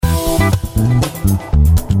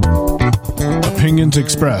opinions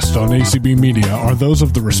expressed on ACB Media are those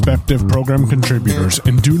of the respective program contributors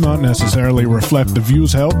and do not necessarily reflect the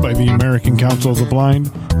views held by the American Council of the Blind,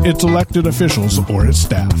 its elected officials, or its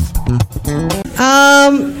staff.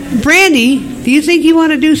 Brandy, do you think you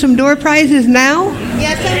want to do some door prizes now?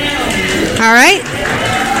 Yes, sir. All right.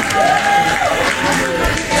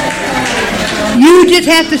 You just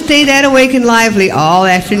have to stay that awake and lively all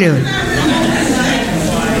afternoon.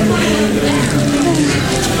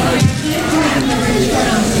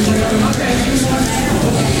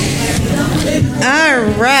 All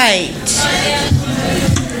right.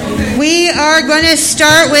 We are going to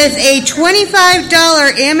start with a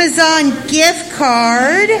 $25 Amazon gift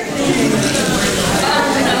card.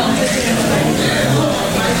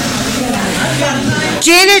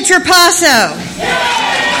 Janet Trapasso.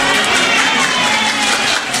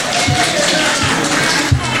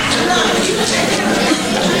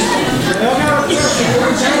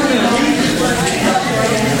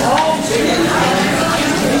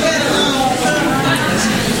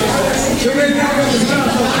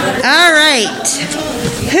 All right.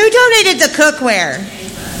 Who donated the cookware?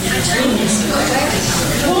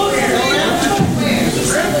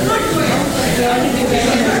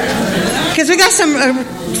 Because we got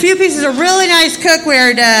a few pieces of really nice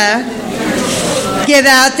cookware to give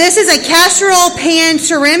out. This is a casserole pan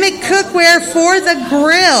ceramic cookware for the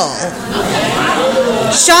grill.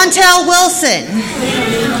 Chantel Wilson.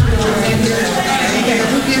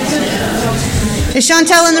 Is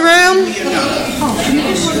Chantel in the room?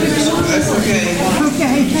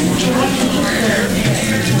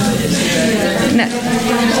 No.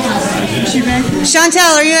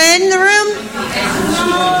 Chantel, are you in the room?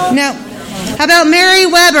 No. How about Mary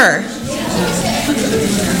Weber?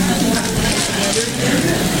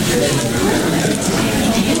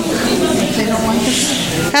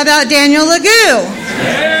 How about Daniel Legoo?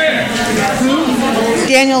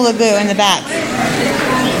 Daniel Legoo in the back.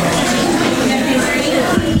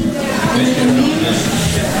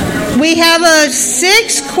 We have a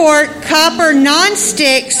 6-quart copper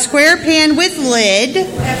non-stick square pan with lid. And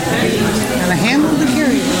a handle to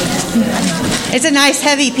carry it. It's a nice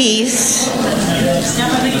heavy piece.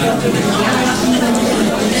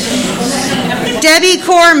 Debbie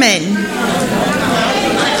Corman.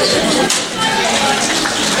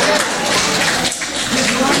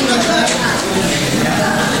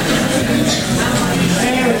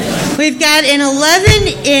 We've got an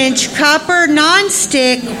 11-inch copper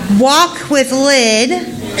non-stick wok with lid,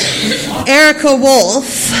 Erica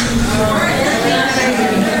Wolf.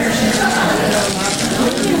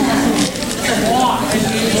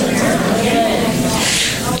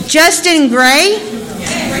 Justin Gray.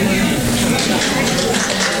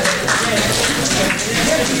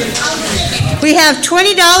 We have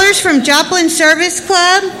 $20 from Joplin Service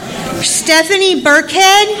Club, Stephanie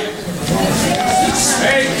Burkhead.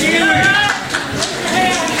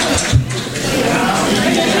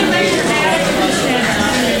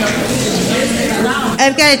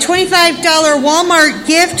 I've got a $25 Walmart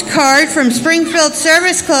gift card from Springfield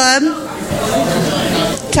Service Club,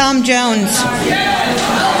 Tom Jones.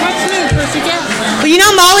 Well, you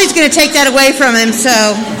know Molly's going to take that away from him,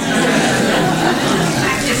 so.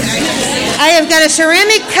 I have got a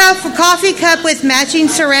ceramic coffee cup with matching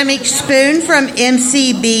ceramic spoon from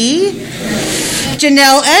MCB.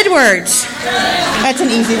 Janelle Edwards. That's an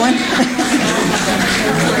easy one.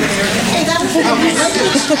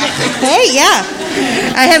 Hey, yeah.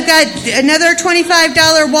 I have got another $25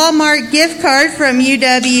 Walmart gift card from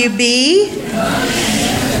UWB.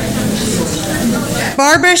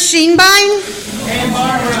 Barbara Sheenbein. Hey,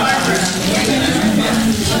 Barbara.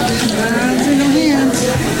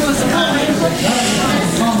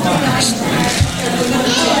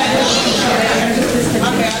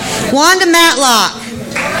 Wanda Matlock.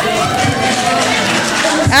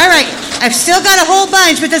 All right. I've still got a whole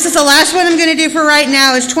bunch, but this is the last one I'm going to do for right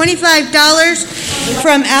now. Is $25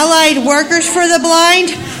 from Allied Workers for the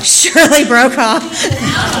Blind, Shirley Brokaw.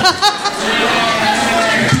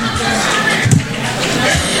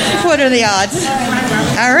 What are the odds?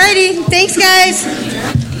 All righty. Thanks, guys.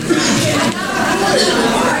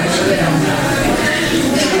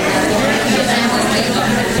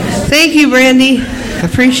 Thank you, Brandy.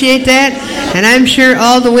 Appreciate that. And I'm sure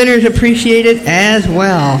all the winners appreciate it as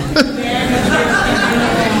well.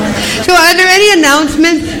 So are there any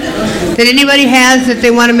announcements that anybody has that they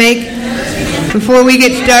want to make before we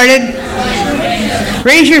get started?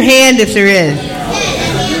 Raise your hand if there is.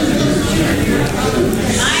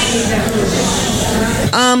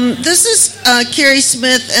 This is Carrie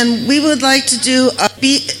Smith, and we would like to do a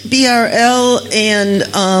BRL and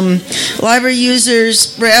library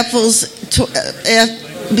users raffles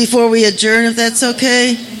before we adjourn, if that's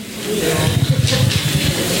okay.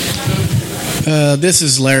 This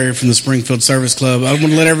is Larry from the Springfield Service Club. I want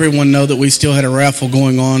to let everyone know that we still had a raffle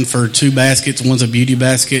going on for 2 baskets. One's a beauty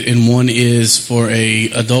basket and one is for a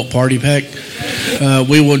adult party pack.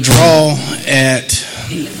 We will draw at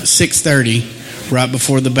 6:30 right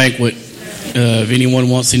before the banquet. If anyone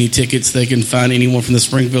wants any tickets, they can find anyone from the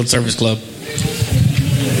Springfield Service Club.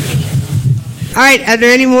 All right, are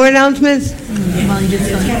there any more announcements?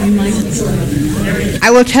 I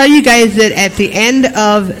will tell you guys that at the end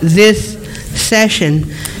of this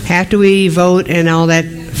session, after we vote and all that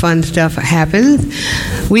fun stuff happens,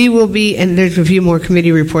 we will be, and there's a few more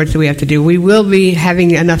committee reports that we have to do, we will be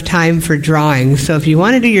having enough time for drawings. So if you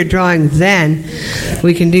want to do your drawings then,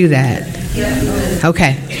 we can do that.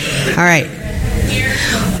 Okay. All right.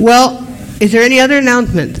 Well, is there any other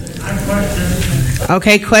announcements?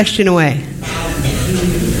 Okay, question away.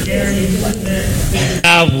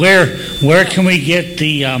 Where can we get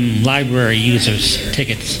the library users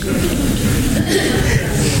tickets?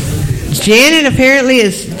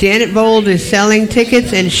 Janet Bold is selling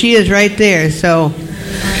tickets, and she is right there. So,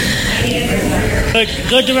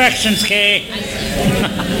 good directions, Kay.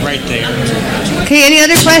 Right there. Okay. Any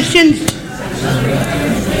other questions?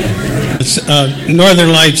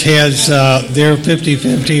 Northern Lights has their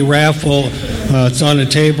 50-50 raffle. It's on the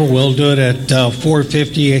table. We'll do it at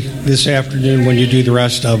 4:50 this afternoon when you do the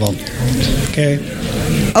rest of them. Okay?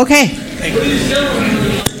 Okay. Do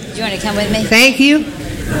you want to come with me? Thank you.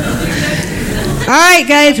 All right,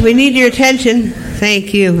 guys, we need your attention.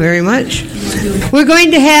 Thank you very much. We're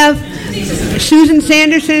going to have Susan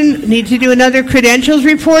Sanderson need to do another credentials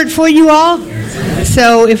report for you all.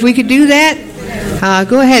 So if we could do that,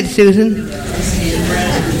 go ahead, Susan.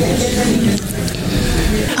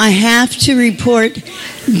 I have to report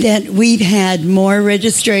that we've had more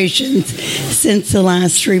registrations since the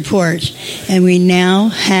last report, and we now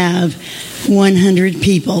have 100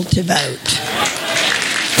 people to vote.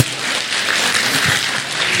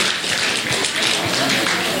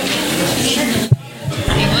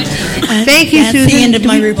 Thank you, That's Susan. the end of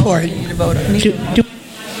my report.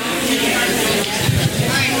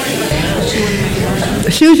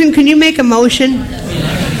 Susan, can you make a motion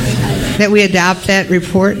that we adopt that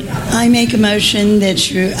report? I make a motion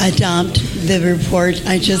that you adopt the report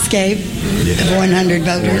I just gave of 100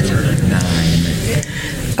 voters.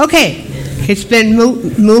 Okay. It's been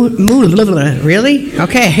really?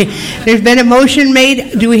 Okay. There's been a motion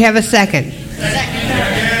made. Do we have a second?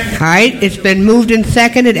 All right. It's been moved and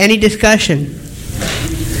seconded. Any discussion?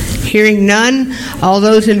 Hearing none. All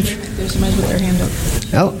those in... There's somebody with their hand up.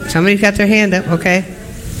 Oh, somebody's got their hand up. Okay.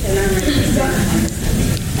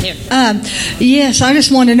 Yes, I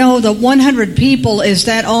just want to know, the 100 people, is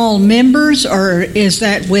that all members or is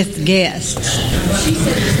that with guests?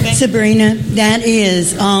 Sabrina, that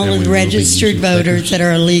is all of the registered voters that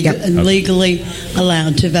are legally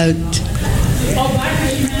allowed to vote.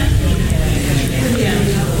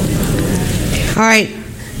 All right.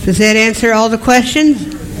 Does that answer all the questions?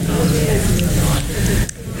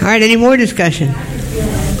 All right. Any more discussion?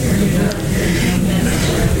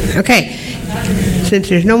 Okay. Since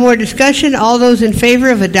there's no more discussion, all those in favor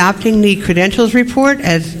of adopting the credentials report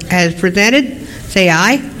as presented, say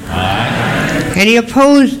aye. Aye. Any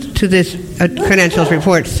opposed to this credentials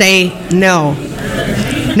report, say no.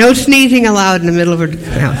 No sneezing allowed in the middle of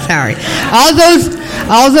no, sorry. All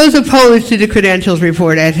those opposed to the credentials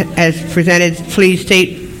report as presented, please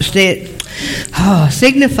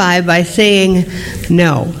signify by saying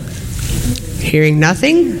no. Hearing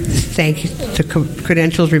nothing, thank you. The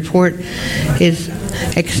credentials report is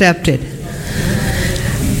accepted.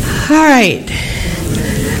 All right.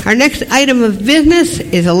 Our next item of business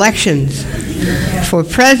is elections for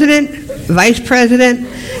president, vice president,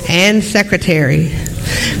 and secretary.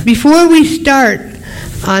 Before we start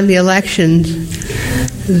on the elections,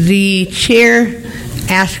 the chair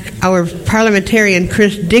asked our parliamentarian,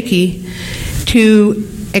 Chris Dickey, to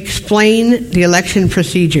explain the election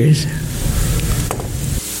procedures.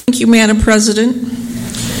 Thank you, Madam President.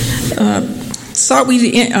 Thought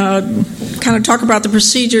we'd kind of talk about the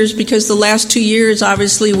procedures because the last 2 years,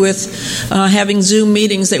 obviously, with having Zoom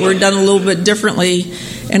meetings, that were done a little bit differently.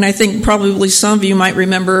 And I think probably some of you might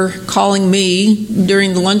remember calling me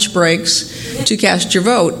during the lunch breaks to cast your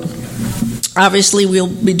vote. Obviously, we'll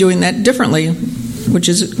be doing that differently, which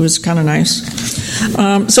was kind of nice.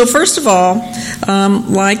 So first of all,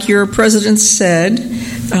 like your president said,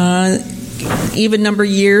 even number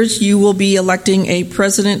years, you will be electing a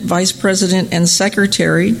president, vice president, and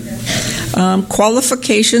secretary.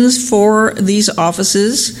 Qualifications for these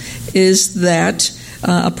offices is that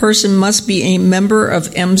A person must be a member of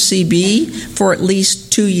MCB for at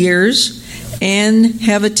least 2 years and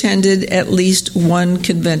have attended at least one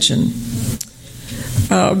convention.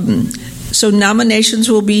 So nominations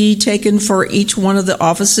will be taken for each one of the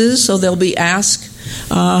offices, so they'll be asked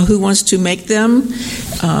who wants to make them.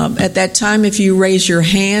 At that time, if you raise your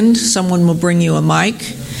hand, someone will bring you a mic.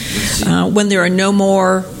 When there are no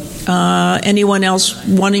more anyone else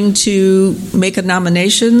wanting to make a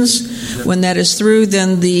nominations, when that is through,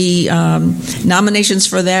 then the nominations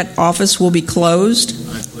for that office will be closed.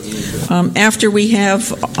 After we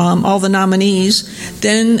have all the nominees,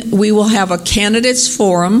 then we will have a candidates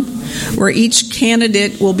forum where each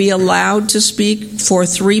candidate will be allowed to speak for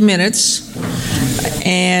 3 minutes.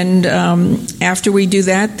 And after we do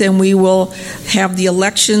that, then we will have the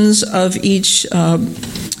elections of each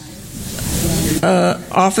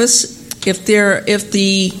office. If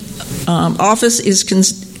the office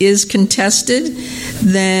is contested,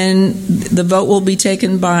 then the vote will be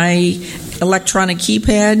taken by electronic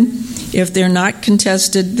keypad. If they're not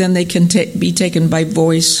contested, then they can be taken by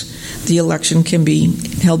voice. The election can be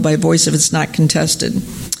held by voice if it's not contested.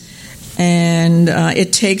 And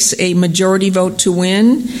it takes a majority vote to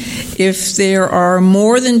win. If there are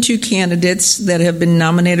more than 2 candidates that have been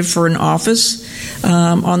nominated for an office,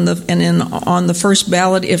 on the first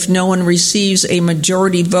ballot, if no one receives a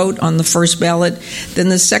majority vote on the first ballot, then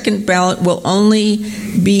the second ballot will only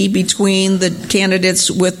be between the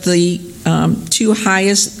candidates with the 2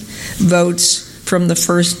 highest votes from the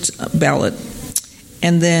first ballot.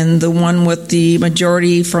 And then the one with the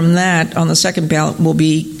majority from that on the second ballot will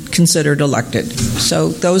be considered elected. So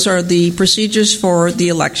those are the procedures for the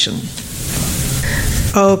election.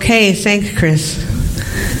 Okay, thanks, Chris.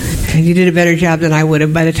 You did a better job than I would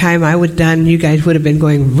have. By the time I was done, you guys would have been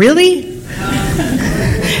going, really?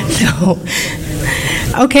 So,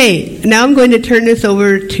 okay, now I'm going to turn this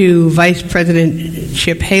over to Vice President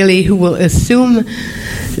Chip Haley, who will assume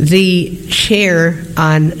the chair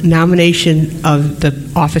on nomination of the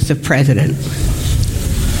office of president.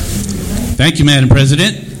 Thank you, Madam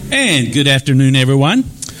President, and good afternoon, everyone.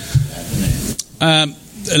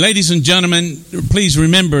 Ladies and gentlemen, please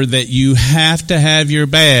remember that you have to have your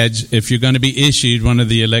badge if you're going to be issued one of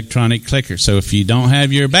the electronic clickers. So if you don't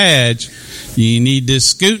have your badge, you need to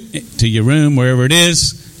scoot to your room, wherever it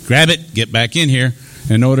is, grab it, get back in here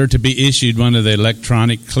in order to be issued one of the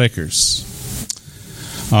electronic clickers.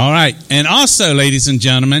 All right. And also, ladies and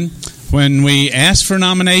gentlemen, when we ask for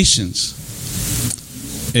nominations,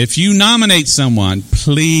 if you nominate someone,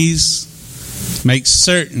 please make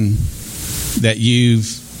certain that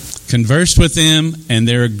you've conversed with them and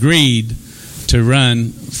they're agreed to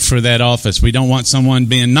run for that office. We don't want someone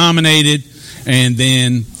being nominated and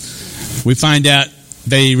then we find out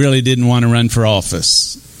they really didn't want to run for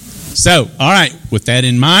office. So, all right, with that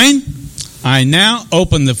in mind, I now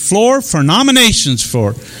open the floor for nominations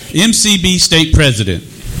for MCB State President.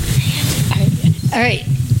 All right.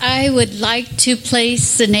 I would like to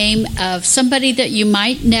place the name of somebody that you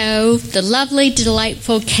might know, the lovely,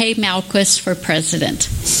 delightful Kay Malquist for president.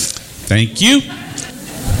 Thank you.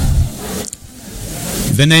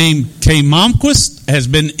 The name Kay Malquist has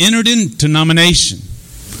been entered into nomination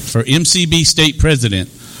for MCB State President.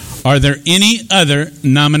 Are there any other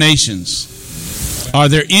nominations? Are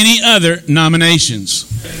there any other nominations?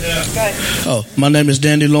 Oh, my name is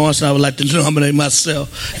Danny Lawrence, and I would like to nominate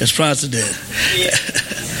myself as president.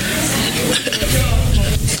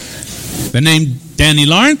 The name Danny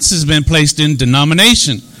Lawrence has been placed into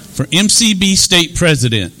nomination for MCB State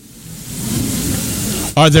President.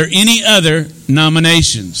 Are there any other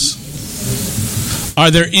nominations?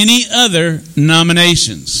 Are there any other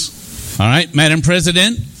nominations? All right, Madam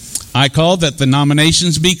President, I call that the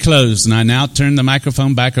nominations be closed, and I now turn the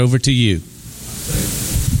microphone back over to you.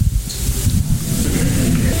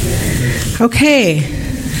 Okay.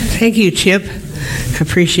 Thank you, Chip.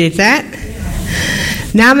 Appreciate that.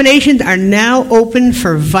 Nominations are now open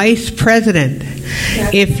for Vice President.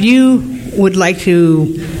 If you would like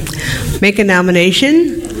to make a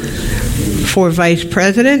nomination for Vice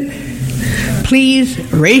President, please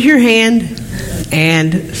raise your hand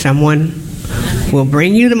and someone will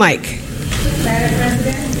bring you the mic. Madam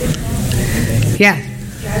President? Yeah.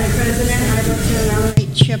 Madam President, I would like to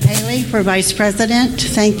nominate Chip Haley for Vice President.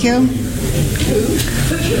 Thank you.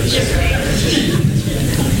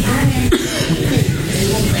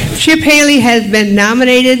 Chip Haley has been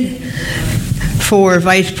nominated for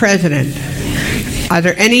Vice President. Are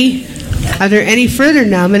there any further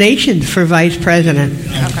nominations for Vice President?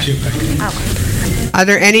 Are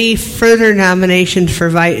there any further nominations for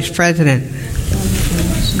Vice President?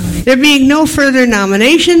 There being no further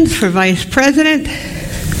nominations for Vice President,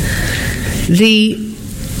 the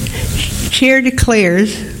Chair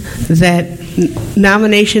declares that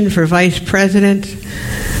nominations for Vice President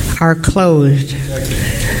are closed.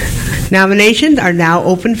 Nominations are now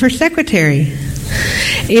open for Secretary.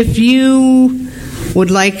 If you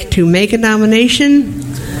would like to make a nomination,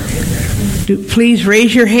 please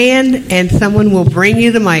raise your hand and someone will bring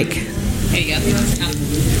you the mic. There you go.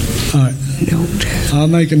 All right. No. I'll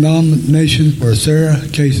make a nomination for Sarah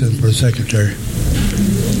Kaysen for Secretary.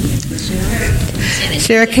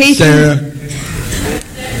 Sarah Kaysen.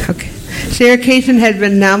 Okay. Sarah Kaysen has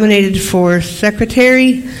been nominated for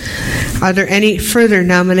Secretary. Are there any further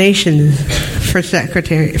nominations for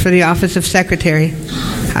Secretary, for the office of Secretary?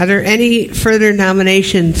 Are there any further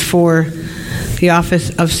nominations for the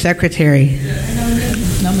office of Secretary?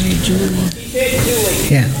 Nominate Julie.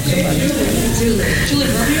 Yeah. Julie.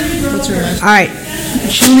 What's her name? All right.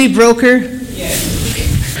 Julie Broker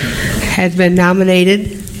has been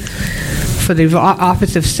nominated for the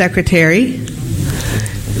office of Secretary.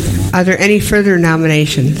 Are there any further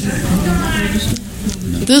nominations?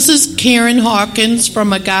 This is Karen Hawkins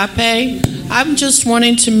from Agape. I'm just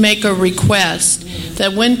wanting to make a request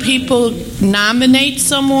that when people nominate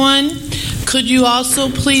someone, could you also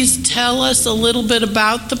please tell us a little bit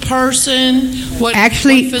about the person? What's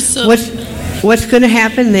going to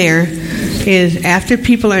happen there is after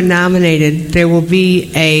people are nominated, there will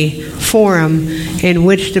be a forum in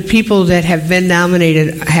which the people that have been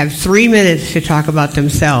nominated have 3 minutes to talk about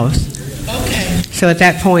themselves. Okay. So at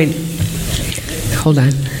that point, hold on.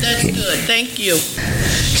 That's good. Thank you.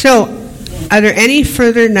 So, are there any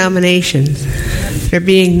further nominations? There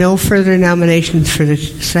being no further nominations for the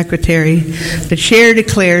Secretary, the Chair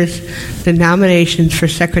declares the nominations for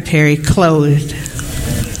Secretary closed.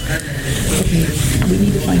 We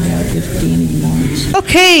need to find out if Danny wants.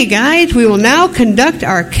 Okay, guys, we will now conduct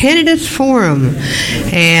our candidates forum.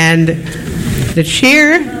 And the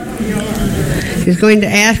Chair is going to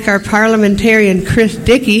ask our parliamentarian, Chris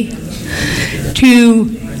Dickey, to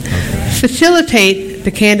facilitate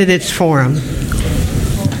the candidates forum.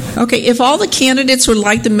 Okay, if all the candidates would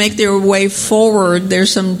like to make their way forward,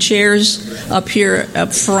 there's some chairs up here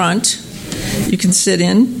up front you can sit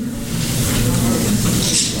in.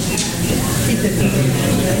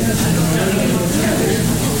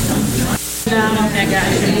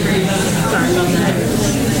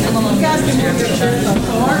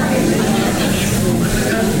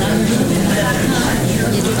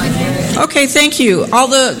 Okay, thank you. All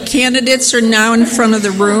the candidates are now in front of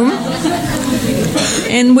the room.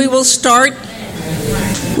 And we will start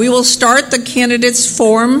the candidates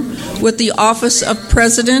forum with the office of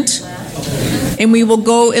president, and we will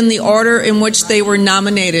go in the order in which they were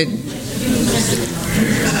nominated.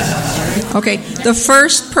 Okay, the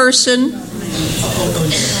first person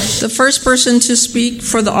to speak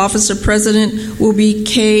for the office of president will be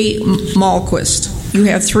Kay Malquist. You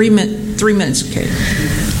have 3 minutes, Kay.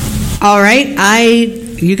 All right,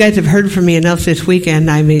 you guys have heard from me enough this weekend.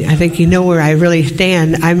 I mean, I think you know where I really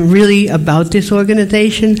stand. I'm really about this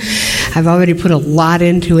organization. I've already put a lot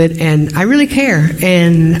into it, and I really care.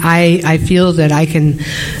 And I feel that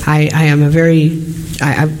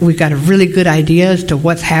we've got a really good idea as to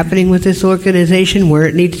what's happening with this organization, where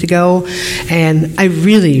it needs to go, and I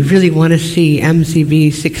really, really want to see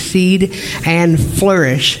MCB succeed and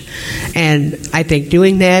flourish. And I think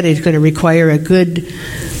doing that is going to require a good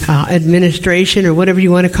administration, or whatever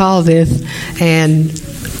you want to call this, and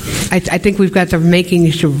I think we've got the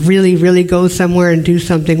makings to really, really go somewhere and do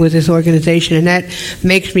something with this organization, and that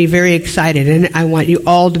makes me very excited, and I want you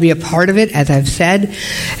all to be a part of it, as I've said.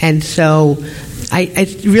 And so I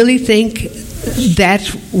really think that's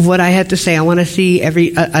what I have to say. I want to see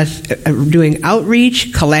us doing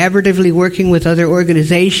outreach, collaboratively working with other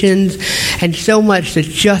organizations, and so much that's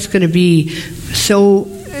just going to be so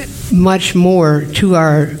much more to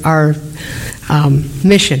our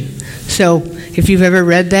mission. So if you've ever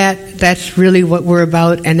read that, that's really what we're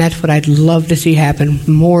about, and that's what I'd love to see happen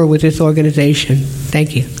more with this organization.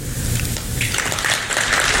 Thank you.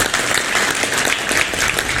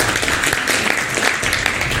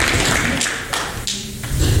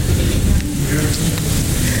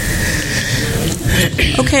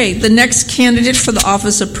 Okay, the next candidate for the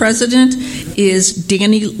office of president is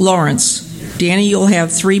Danny Lawrence. Danny, you'll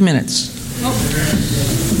have 3 minutes.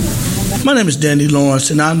 My name is Danny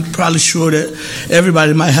Lawrence, and I'm probably sure that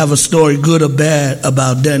everybody might have a story, good or bad,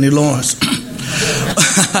 about Danny Lawrence.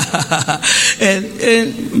 and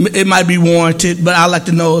it might be warranted, but I'd like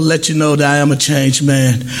to let you know that I am a changed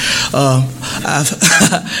man.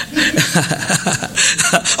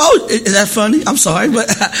 Oh, is that funny? I'm sorry,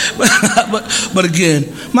 but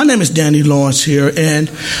again, my name is Danny Lawrence here, and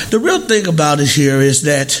the real thing about it here is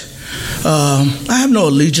that I have no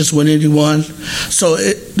allegiance with anyone. So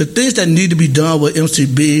the things that need to be done with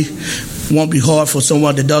MCB won't be hard for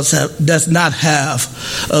someone that does not have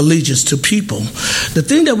allegiance to people. The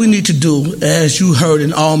thing that we need to do, as you heard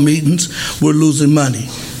in all meetings, we're losing money.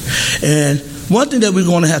 And one thing that we're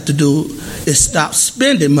going to have to do is stop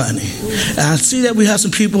spending money. And I see that we have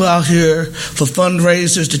some people out here for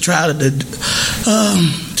fundraisers to try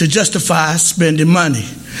to justify spending money.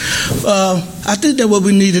 I think that what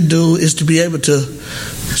we need to do is to be able to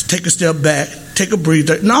take a step back, take a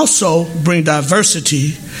breather, and also bring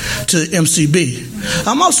diversity to MCB.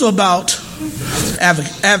 I'm also about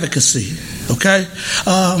advocacy, okay?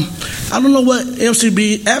 I don't know what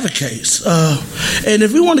MCB advocates. And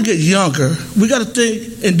if we want to get younger, we got to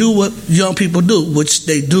think and do what young people do, which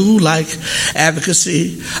they do, like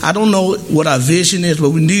advocacy. I don't know what our vision is,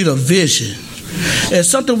 but we need a vision. And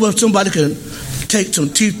something where somebody can take some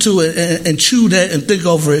teeth to it and chew that and think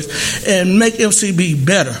over it and make MCB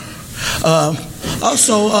better.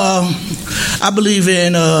 Also, I believe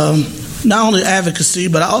in not only advocacy,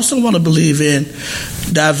 but I also want to believe in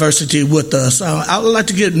diversity with us. I would like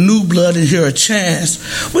to give new blood in here a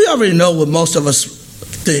chance. We already know what most of us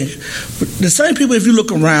think. The same people, if you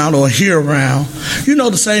look around or hear around, you know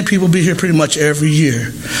the same people be here pretty much every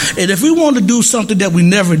year. And if we want to do something that we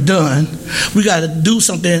never done, we got to do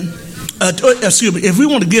something. If we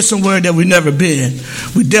want to get somewhere that we've never been,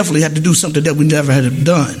 we definitely have to do something that we never had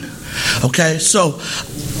done. Okay, so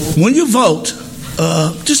when you vote,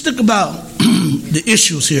 just think about the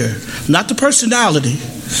issues here, not the personality.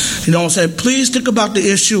 You know what I'm saying? Please think about the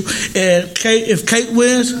issue. And if Kate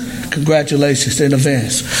wins, congratulations in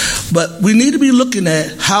advance. But we need to be looking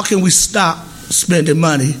at how can we stop spending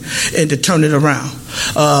money and to turn it around.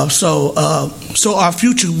 So our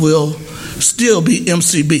future will still be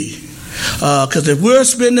MCB. Because if we're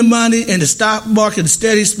spending money and the stock market is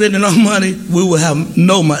steady spending our money, we will have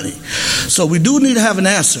no money. So we do need to have an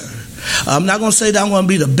answer. I'm not going to say that I'm going to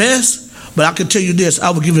be the best, but I can tell you this,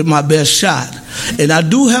 I will give it my best shot. And I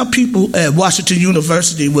do have people at Washington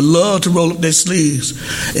University would love to roll up their sleeves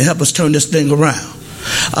and help us turn this thing around.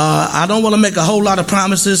 I don't want to make a whole lot of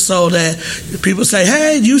promises so that people say,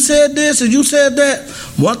 hey, you said this and you said that.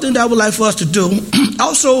 One thing that I would like for us to do,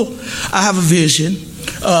 also, I have a vision.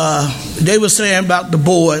 They were saying about the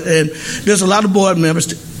board, and there's a lot of board members.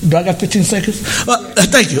 Do I got 15 seconds?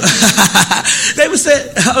 Thank you. They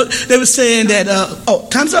were saying that,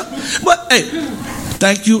 time's up. But, hey,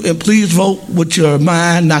 thank you, and please vote with your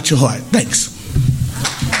mind, not your heart. Thanks.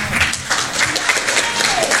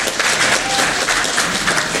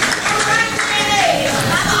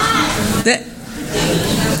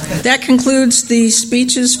 That concludes the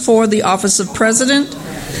speeches for the office of president.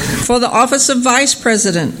 For the office of vice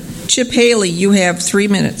president, Chip Haley, you have 3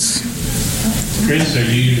 minutes. Chris, are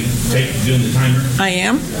you doing the timer? I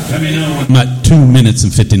am. Let me know. I'm at 2 minutes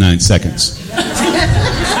and 59 seconds.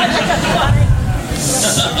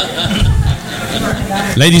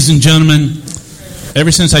 Ladies and gentlemen,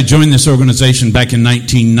 ever since I joined this organization back in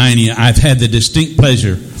 1990, I've had the distinct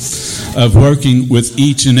pleasure of working with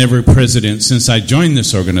each and every president since I joined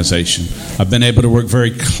this organization. I've been able to work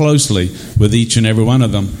very closely with each and every one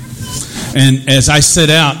of them. And as I set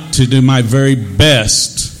out to do my very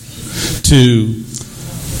best to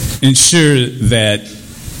ensure that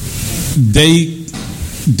they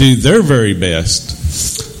do their very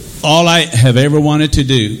best, all I have ever wanted to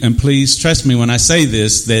do, and please trust me when I say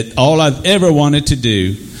this, that all I've ever wanted to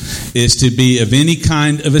do is to be of any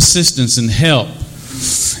kind of assistance and help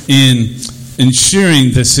in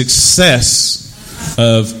ensuring the success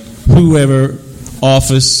of whoever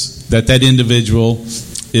office that individual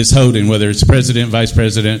is holding, whether it's president, vice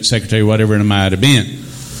president, secretary, whatever it might have been.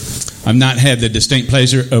 I've not had the distinct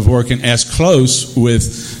pleasure of working as close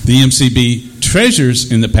with the MCB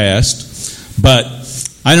treasurers in the past, but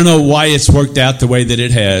I don't know why it's worked out the way that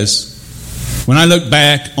it has. When I look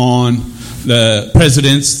back on the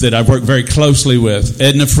presidents that I've worked very closely with,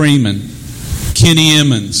 Edna Freeman, Kenny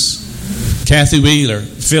Emmons, Kathy Wheeler,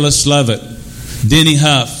 Phyllis Lovett, Denny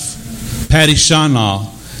Huff, Patty Shonlaw,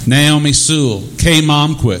 Naomi Sewell, Kay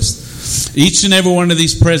Momquist. Each and every one of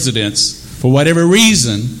these presidents, for whatever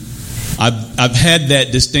reason, I've had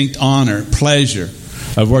that distinct honor, pleasure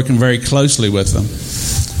of working very closely with them.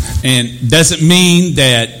 And doesn't mean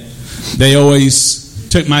that they always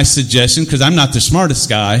took my suggestion, because I'm not the smartest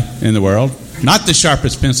guy in the world, not the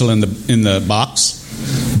sharpest pencil in the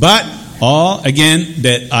box, but all, again,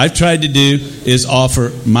 that I've tried to do is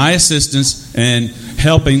offer my assistance and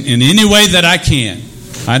helping in any way that I can.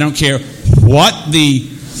 I don't care what the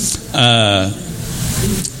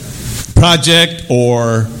project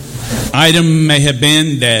or item may have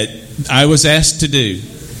been that I was asked to do.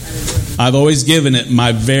 I've always given it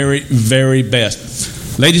my very, very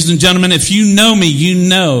best. Ladies and gentlemen, if you know me, you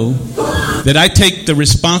know that I take the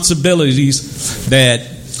responsibilities that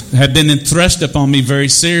have been thrust upon me very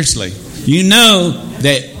seriously. You know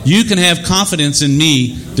that you can have confidence in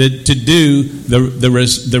me to do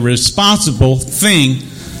the responsible thing,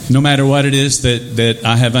 no matter what it is that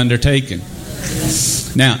I have undertaken.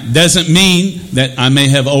 Now, doesn't mean that I may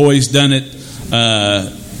have always done it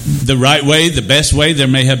the right way, the best way. There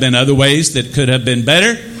may have been other ways that could have been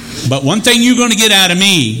better. But one thing you're going to get out of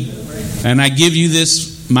me, and I give you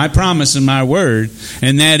this, my promise and my word,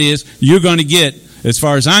 and that is you're going to get, as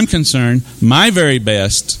far as I'm concerned, my very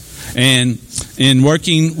best. And in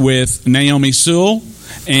working with Naomi Sewell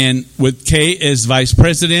and with Kay as vice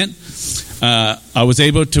president, I was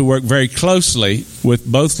able to work very closely with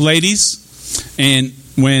both ladies. And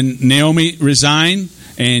when Naomi resigned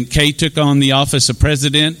and Kay took on the office of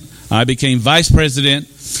president, I became vice president,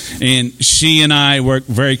 and she and I work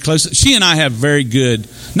very closely. She and I have very good,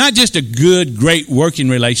 not just a good, great working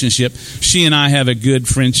relationship, she and I have a good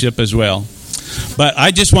friendship as well. But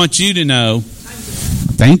I just want you to know,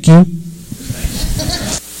 thank you.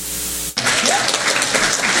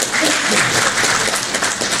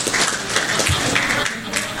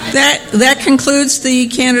 That concludes the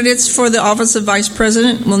candidates for the office of vice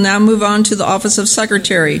president. We'll now move on to the office of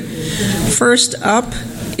secretary. First up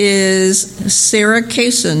is Sarah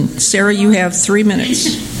Kaysen. Sarah, you have 3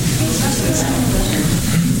 minutes.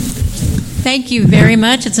 Thank you very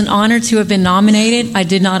much. It's an honor to have been nominated. I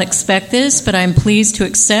did not expect this, but I'm pleased to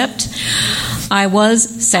accept. I was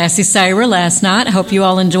Sassy Sarah last night. I hope you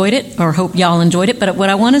all enjoyed it, or hope y'all enjoyed it. But what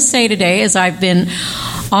I want to say today is I've been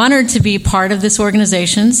honored to be part of this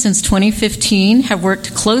organization since 2015, have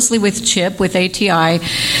worked closely with CHIP, with ATI,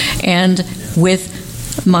 and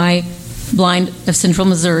with my Blind of Central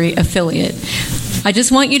Missouri affiliate. I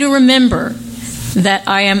just want you to remember that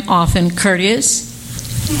I am often courteous,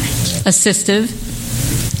 assistive,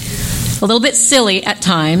 a little bit silly at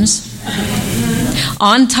times,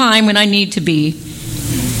 on time when I need to be,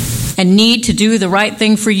 and need to do the right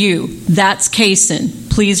thing for you. That's Kaysen.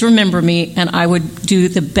 Please remember me, and I would do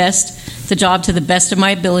the job to the best of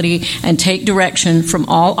my ability and take direction from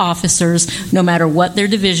all officers, no matter what their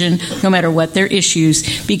division, no matter what their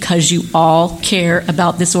issues, because you all care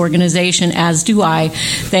about this organization, as do I.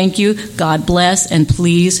 Thank you. God bless, and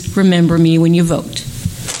please remember me when you vote.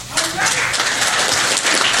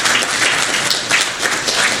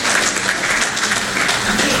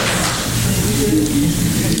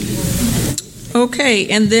 Okay,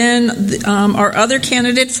 and then our other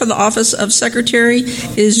candidate for the office of secretary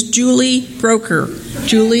is Julie Broker.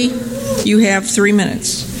 Julie, you have 3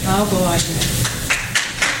 minutes. Oh, boy.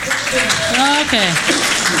 Okay.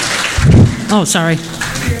 Oh, sorry.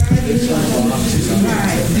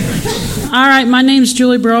 All right, my name's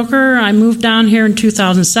Julie Broker. I moved down here in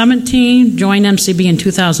 2017, joined MCB in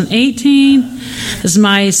 2018. This is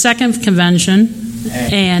my second convention,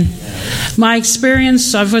 and my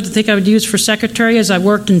experience, I would think I would use for secretary, is I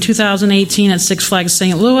worked in 2018 at Six Flags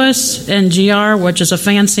St. Louis, NGR, which is a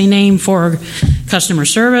fancy name for customer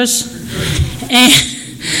service. And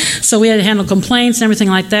so we had to handle complaints and everything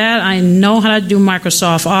like that. I know how to do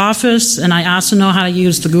Microsoft Office, and I also know how to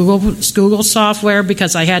use the Google software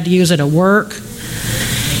because I had to use it at work.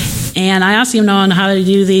 And I also know how to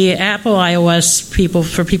do the Apple iOS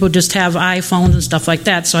for people who just have iPhones and stuff like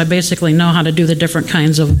that. So I basically know how to do the different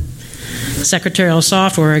kinds of secretarial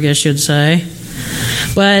software, I guess you'd say.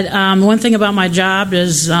 But one thing about my job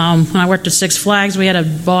is when I worked at Six Flags, we had a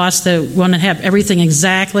boss that wanted to have everything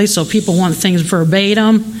exactly, so people want things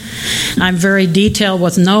verbatim. I'm very detailed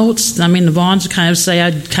with notes. I mean, the Vaughns kind of say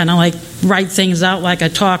I kind of like write things out like I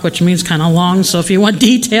talk, which means kind of long. So if you want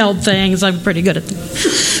detailed things, I'm pretty good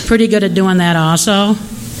at doing that also.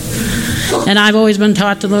 And I've always been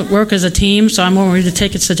taught to work as a team, so I'm ready to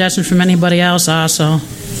take a suggestion from anybody else also.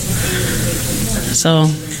 So,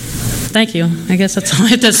 thank you. I guess that's all I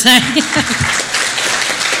have to say.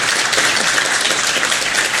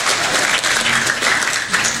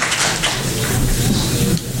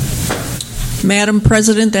 Madam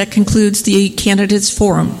President, that concludes the candidates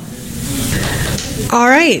forum. All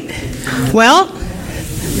right. Well,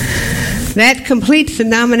 that completes the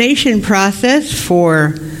nomination process for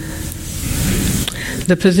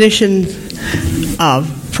the positions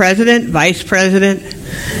of president, vice president,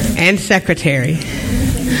 and secretary.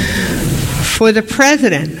 For the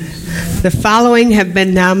president, the following have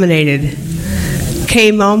been nominated: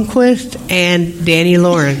 Kay Malmquist and Danny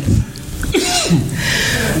Lawrence.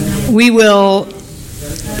 We will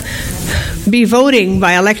be voting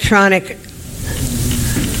by electronic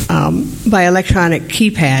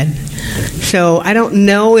keypad. So I don't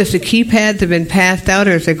know if the keypads have been passed out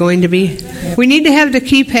or if they're going to be. We need to have the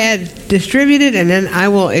keypad distributed, and then I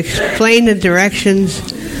will explain the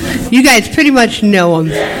directions. You guys pretty much know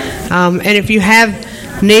them. And if you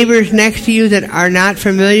have neighbors next to you that are not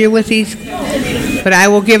familiar with these, but I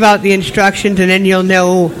will give out the instructions, and then you'll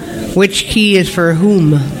know which key is for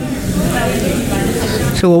whom.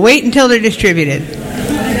 So we'll wait until they're distributed.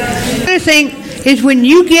 The other thing is, when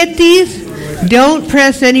you get these, don't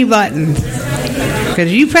press any buttons. Because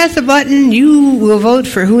if you press a button, you will vote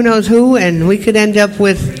for who knows who, and we could end up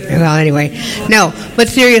with, well, anyway. No, but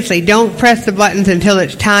seriously, don't press the buttons until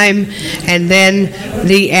it's time, and then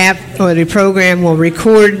the app or the program will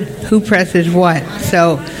record who presses what.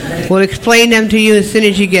 So we'll explain them to you as soon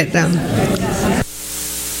as you get them.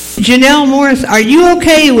 Janelle Morris, are you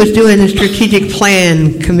okay with doing the strategic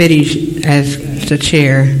plan committee as the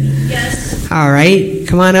chair? Yes. All right,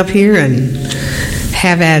 come on up here and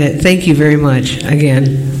have at it. Thank you very much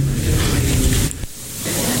again.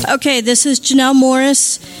 Okay, this is Janelle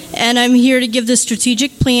Morris, and I'm here to give the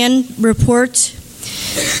strategic plan report.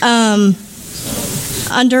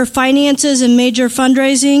 Under finances and major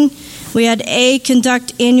fundraising, we had A,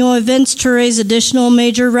 conduct annual events to raise additional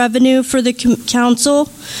major revenue for the council,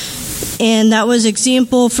 and that was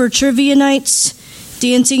example for trivia nights,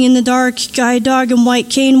 dancing in the dark, guide dog and white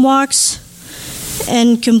cane walks,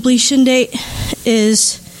 and completion date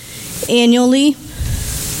is annually.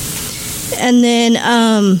 And then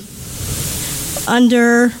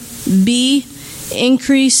under B,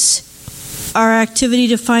 increase our activity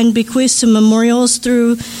to find bequests and memorials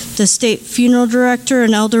through the state funeral director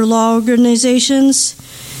and elder law organizations.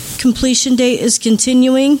 Completion date is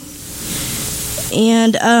continuing.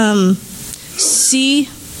 And C,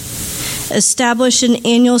 establish an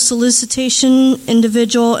annual solicitation,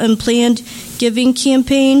 individual and planned giving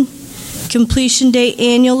campaign. Completion date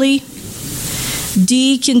annually.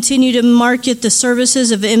 D, continue to market the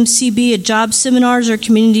services of MCB at job seminars or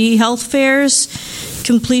community health fairs.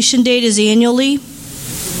 Completion date is annually.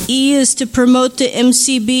 E is to promote the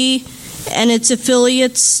MCB and its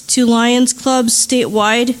affiliates to Lions Clubs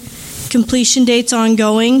statewide. Completion date's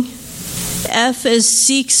ongoing. F is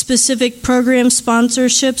seek specific program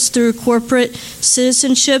sponsorships through corporate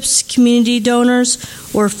citizenships, community donors,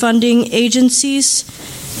 or funding agencies.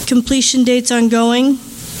 Completion date's ongoing.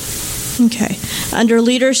 Okay. Under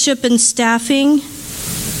leadership and staffing,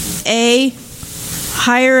 A,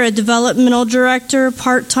 hire a developmental director,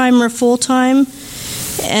 part-time or full-time,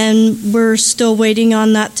 and we're still waiting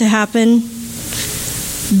on that to happen.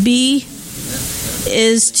 B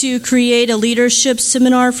is to create a leadership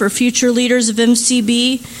seminar for future leaders of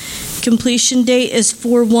MCB. Completion date is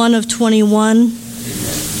 4/1/21,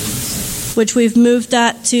 which we've moved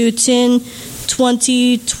that to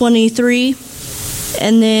 10/20/23.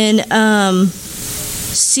 And then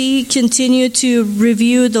C, continue to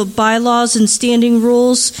review the bylaws and standing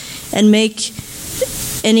rules and make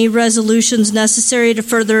any resolutions necessary to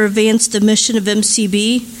further advance the mission of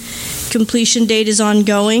MCB. Completion date is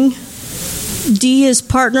ongoing. D is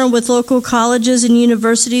partner with local colleges and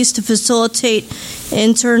universities to facilitate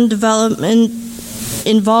intern development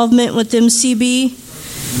involvement with MCB.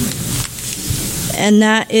 And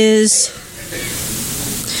that is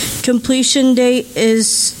completion date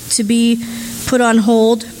is to be put on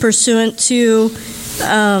hold pursuant to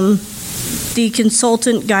the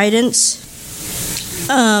consultant guidance.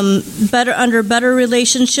 Under better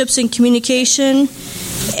relationships and communication,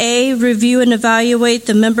 A, review and evaluate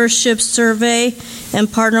the membership survey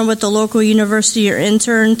and partner with the local university or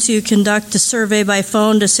intern to conduct a survey by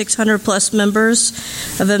phone to 600 plus members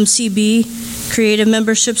of MCB. Create a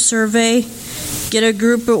membership survey. Get a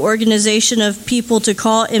group or organization of people to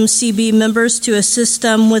call MCB members to assist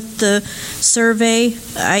them with the survey,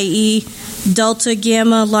 i.e. Delta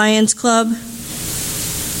Gamma Lions Club.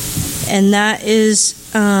 And that is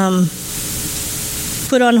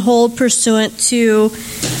put on hold pursuant to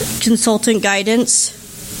consultant guidance.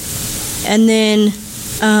 And then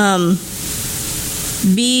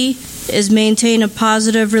B is maintain a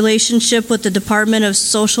positive relationship with the Department of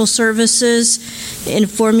Social Services in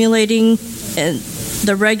formulating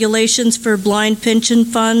the regulations for blind pension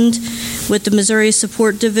fund with the Missouri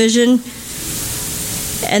Support Division.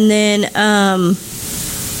 And then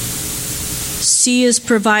C is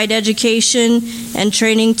provide education and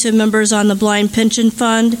training to members on the blind pension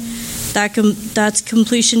fund. That's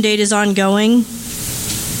completion date is ongoing.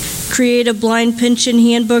 Create a blind pension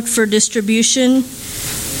handbook for distribution.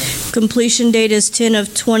 Completion date is 10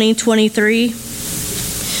 of 2023.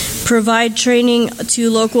 Provide training to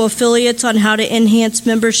local affiliates on how to enhance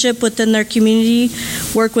membership within their community.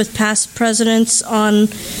 Work with past presidents on,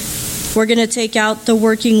 we're going to take out the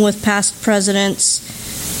working with past presidents,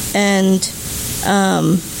 and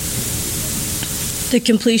the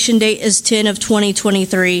completion date is 10 of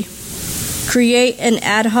 2023. Create an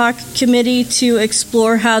ad hoc committee to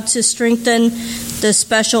explore how to strengthen the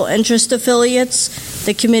special interest affiliates.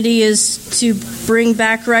 The committee is to bring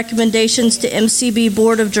back recommendations to MCB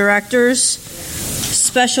Board of Directors.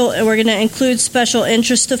 We're going to include special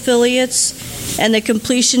interest affiliates, and the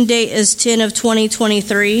completion date is 10 of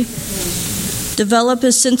 2023. Develop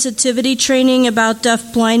a sensitivity training about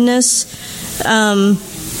deaf blindness.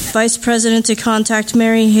 Vice President to contact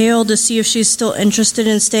Mary Hale to see if she's still interested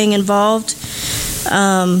in staying involved.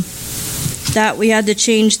 That we had to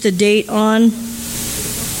change the date on.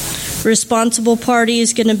 Responsible party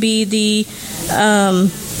is going to be the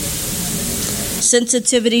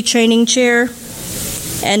sensitivity training chair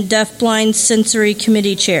and deaf-blind sensory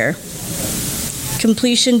committee chair.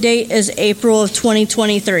 Completion date is April of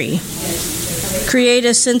 2023. Create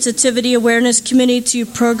a sensitivity awareness committee to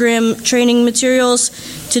program training materials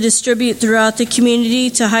to distribute throughout the community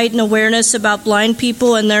to heighten awareness about blind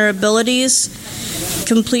people and their abilities.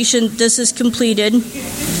 This is completed.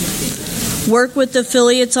 Work with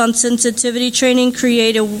affiliates on sensitivity training.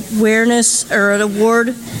 Create awareness or an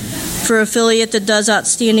award for affiliate that does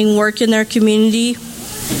outstanding work in their community.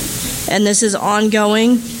 And this is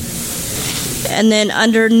ongoing. And then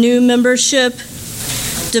under new membership,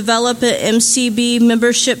 develop an MCB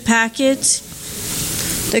membership packet.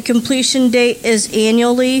 The completion date is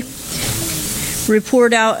annually.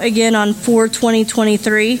 Report out again on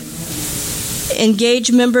 4/2023.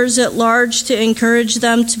 Engage members at large to encourage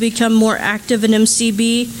them to become more active in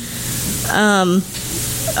MCB. On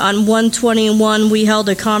 1/21, we held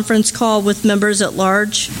a conference call with members at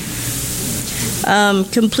large.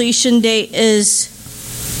 Completion date is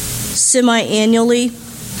semi-annually.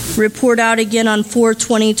 Report out again on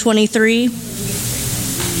 4/2023.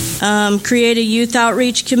 Create a youth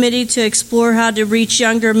outreach committee to explore how to reach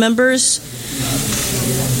younger members.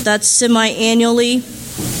 That's semi-annually.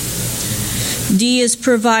 D is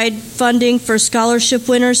provide funding for scholarship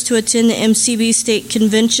winners to attend the MCB State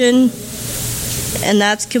Convention, and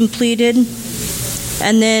that's completed.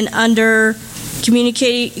 And then under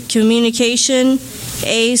communication,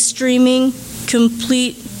 A, streaming,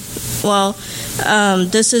 complete.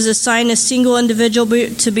 This is assign a single individual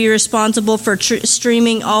to be responsible for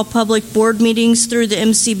streaming all public board meetings through the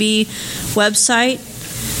MCB website,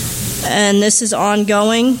 and this is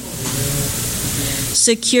ongoing.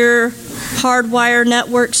 Secure hardwire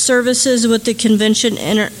network services with the convention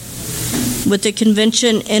internet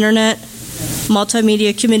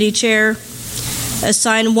multimedia committee chair.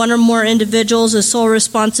 Assign one or more individuals a sole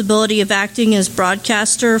responsibility of acting as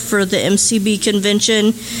broadcaster for the MCB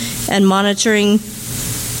convention and monitoring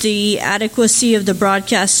the adequacy of the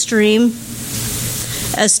broadcast stream.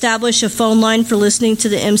 Establish a phone line for listening to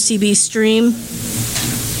the MCB stream.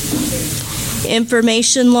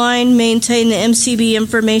 Information line, maintain the MCB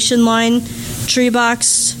information line. Tree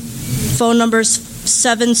box, phone numbers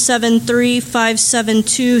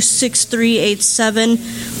 773-572-6387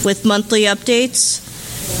 with monthly updates.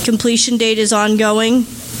 Completion date is ongoing.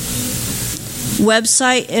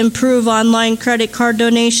 Website, improve online credit card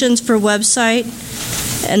donations for website,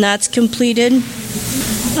 and that's completed.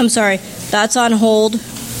 That's on hold.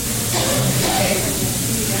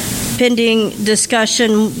 Pending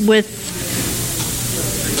discussion with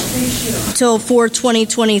till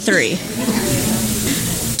 4/2023.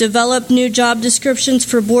 Develop new job descriptions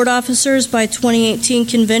for board officers by 2018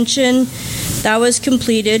 convention. That was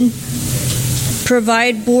completed.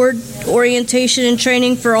 Provide board orientation and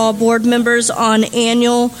training for all board members on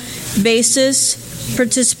annual basis.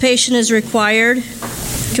 Participation is required.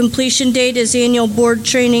 Completion date is annual board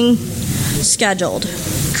training scheduled.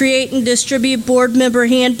 Create and distribute board member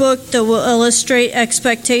handbook that will illustrate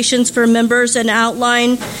expectations for members and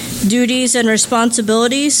outline duties and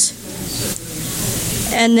responsibilities.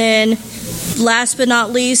 And then, last but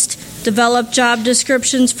not least, develop job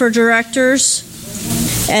descriptions for directors.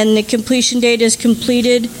 And the completion date is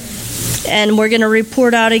completed. And we're going to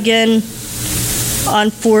report out again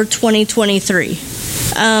on 4/2023.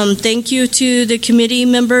 Thank you to the committee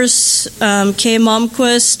members, Kay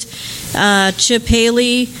Malmquist, Chip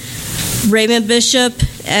Haley, Raymond Bishop,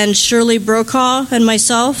 and Shirley Brokaw, and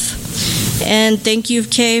myself. And thank you,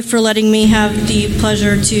 Kay, for letting me have the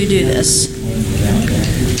pleasure to do this.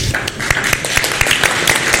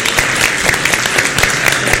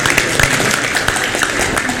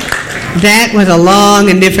 That was a long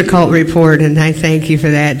and difficult report, and I thank you for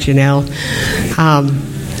that, Janelle.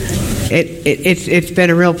 It's been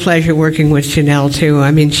a real pleasure working with Janelle, too.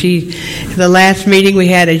 I mean, the last meeting we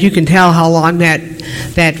had, as you can tell how long that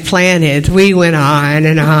plan is, we went on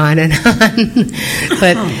and on and on.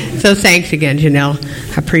 But so thanks again, Janelle.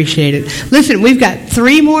 I appreciate it. Listen, we've got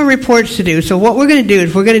 3 more reports to do, so what we're going to do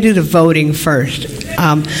is we're going to do the voting first.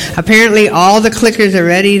 Apparently all the clickers are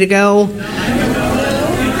ready to go.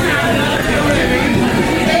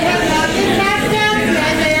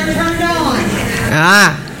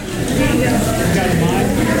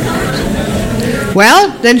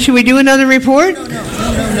 Well, then should we do another report?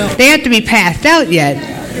 No. They have to be passed out yet.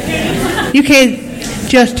 You can't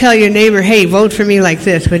just tell your neighbor, hey, vote for me like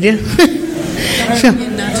this, would you? Not to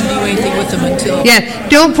do anything with them until... Yeah,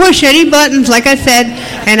 don't push any buttons, like I said,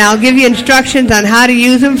 and I'll give you instructions on how to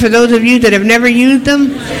use them for those of you that have never used them.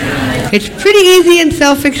 It's pretty easy and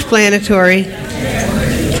self-explanatory,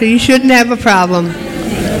 so you shouldn't have a problem.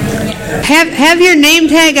 Have your name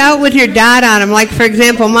tag out with your dot on them. Like, for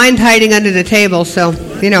example, mine's hiding under the table, so,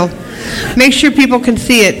 make sure people can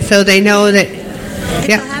see it so they know that.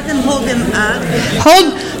 Yeah. So have them hold them up.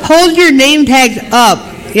 Hold your name tags up.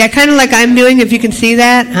 Yeah, kind of like I'm doing, if you can see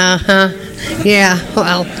that. Yeah,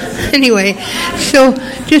 well, anyway. So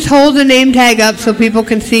just hold the name tag up so people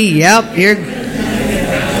can see. Yep, you're...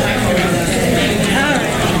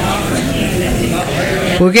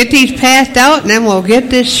 We'll get these passed out, and then we'll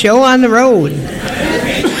get this show on the road.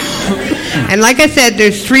 And like I said,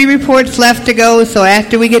 there's 3 reports left to go, so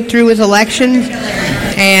after we get through with elections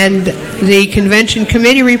and the convention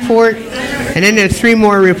committee report, and then there's 3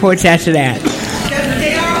 more reports after that.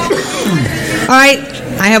 All right,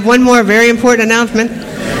 I have one more very important announcement.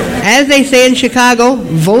 As they say in Chicago,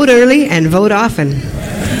 vote early and vote often.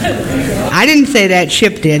 I didn't say that,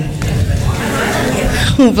 Chip did.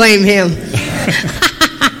 Who blame him?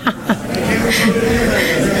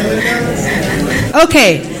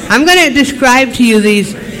 Okay, I'm going to describe to you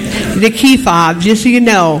the key fob, just so you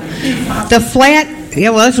know. The flat,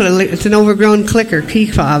 it's an overgrown clicker, key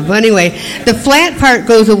fob. But anyway, the flat part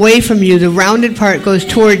goes away from you, the rounded part goes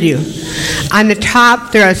toward you. On the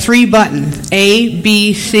top, there are 3 buttons, A,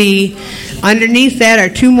 B, C. Underneath that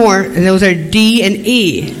are 2 more, and those are D and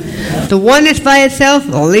E. The one that's by itself,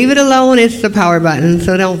 well, leave it alone, it's the power button,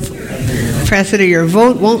 so don't press it or your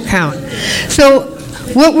vote won't count. So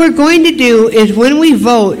what we're going to do is when we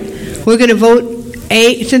vote, we're going to vote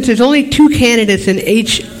A, since there's only 2 candidates in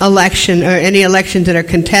each election or any elections that are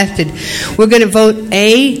contested, we're going to vote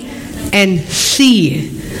A and C.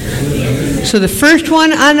 So the first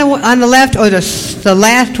one on the left or the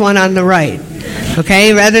last one on the right.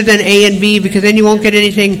 Okay, rather than A and B, because then you won't get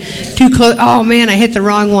anything too close. Oh man, I hit the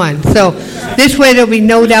wrong one. So this way there'll be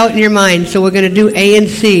no doubt in your mind. So we're going to do A and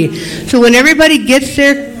C. So when everybody gets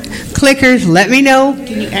their clickers, let me know.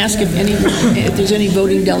 Can you ask if there's any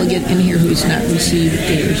voting delegate in here who's not received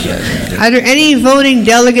theirs yet? Are there any voting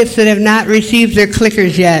delegates that have not received their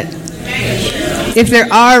clickers yet? If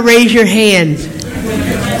there are, raise your hands.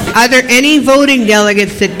 Are there any voting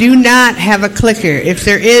delegates that do not have a clicker? If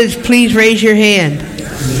there is, please raise your hand.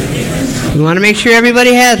 We want to make sure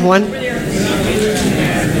everybody has one.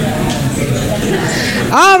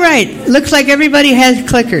 All right. Looks like everybody has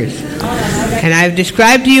clickers. And I've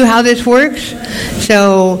described to you how this works.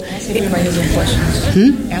 So, ask if anybody has any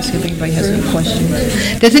questions. Ask if anybody has any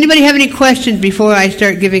questions. Does anybody have any questions before I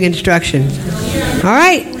start giving instructions? All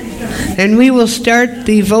right. Then we will start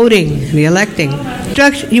the voting, the electing.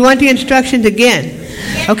 You want the instructions again?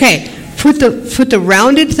 Okay. Put the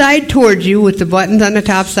rounded side towards you with the buttons on the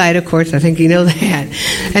top side, of course. I think you know that.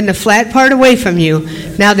 And the flat part away from you.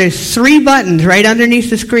 Now there's 3 buttons right underneath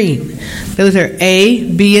the screen. Those are A,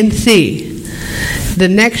 B, and C. The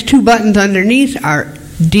next 2 buttons underneath are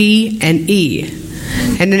D and E.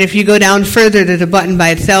 And then if you go down further, there's a button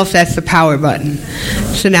by itself. That's the power button.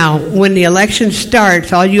 So now, when the election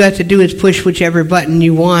starts, all you have to do is push whichever button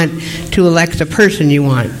you want to elect the person you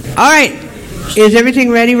want. All right. Is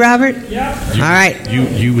everything ready, Robert? Yeah. All right.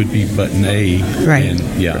 You would be button A. Right. And,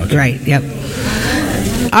 yeah. Okay. Right. Yep.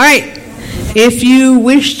 All right. If you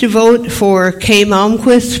wish to vote for Kay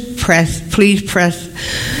Malmquist, please press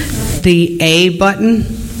the A button.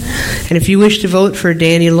 And if you wish to vote for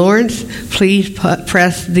Danny Lawrence, please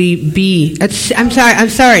press the B. I'm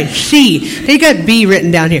sorry, C. They got B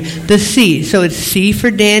written down here. The C. So it's C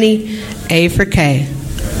for Danny, A for Kay.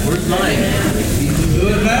 Where's mine? Do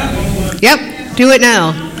it now? Yep, do it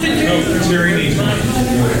now.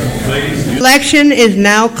 Election is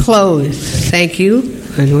now closed. Thank you.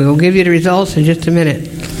 And we will give you the results in just a minute.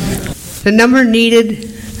 The number needed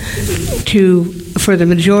for the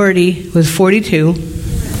majority was 42,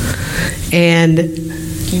 and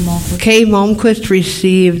Kay Malmquist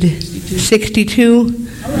received 62,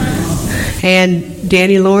 and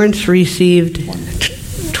Danny Lawrence received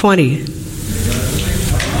 20.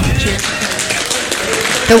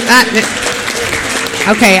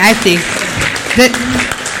 Okay, I see.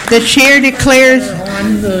 The chair declares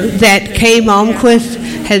that Kay Malmquist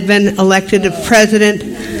has been elected to President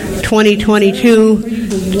 2022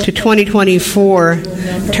 to 2024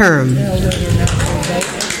 term.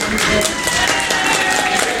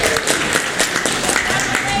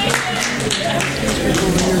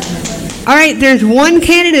 All right, there's one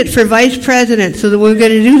candidate for vice president, so that we're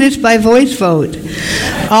going to do this by voice vote.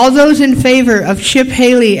 All those in favor of Chip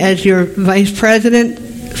Haley as your vice president,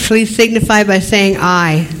 please signify by saying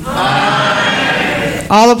aye. Aye.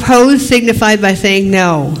 All opposed signify by saying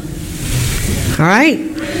no. All right,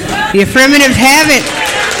 the affirmatives have it.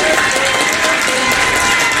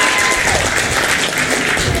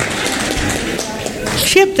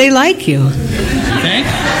 Chip, they like you. Okay.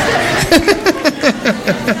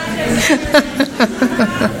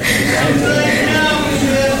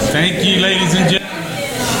 Thank you, ladies and gentlemen.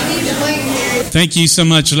 Thank you so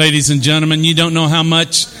much, ladies and gentlemen. You don't know how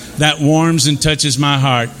much that warms and touches my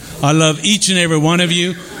heart. I love each and every one of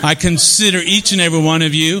you. I consider each and every one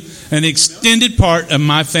of you an extended part of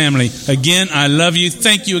my family. Again, I love you.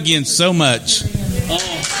 Thank you again so much.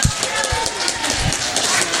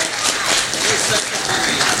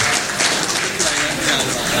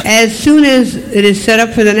 As soon as it is set up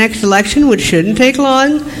for the next election, which shouldn't take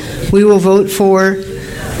long, we will vote for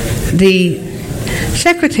the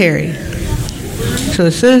secretary. So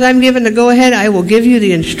as soon as I'm given the go-ahead, I will give you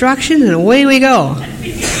the instructions, and away we go.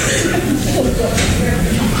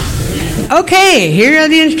 Okay, here are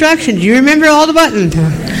the instructions. You remember all the buttons.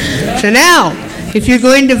 So now, if you're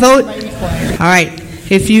going to vote, all right,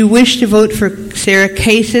 if you wish to vote for Sarah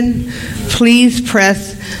Kaysen, please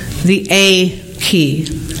press the A key.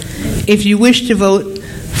 If you wish to vote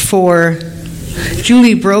for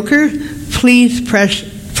Julie Broker, please press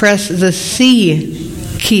the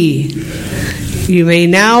C key. You may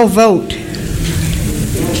now vote.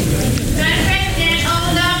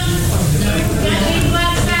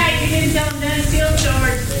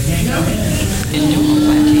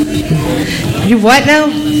 You what now?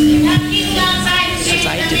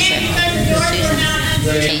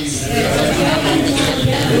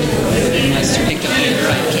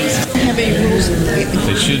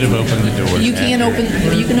 They should have opened the door. You can open.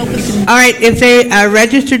 All right, if they are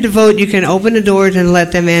registered to vote, you can open the doors and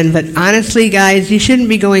let them in. But honestly, guys, you shouldn't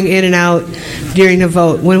be going in and out during the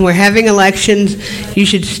vote. When we're having elections, you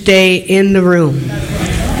should stay in the room.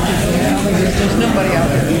 There's nobody out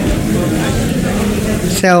there.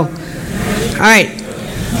 So, all right.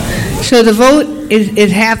 So the vote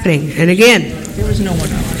is happening. And again, There was no one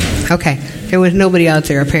out there. okay, there was nobody out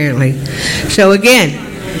there apparently. So again,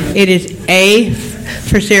 it is A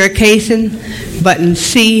for Sarah Kaysen, button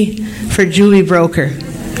C for Julie Broker.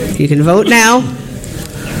 You can vote now,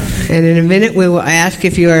 and in a minute we will ask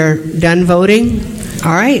if you are done voting.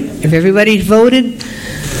 All right, if everybody's voted,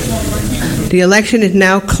 the election is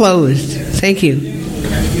now closed. Thank you.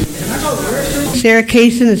 Sarah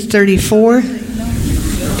Kaysen is 34.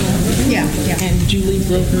 Yeah. And Julie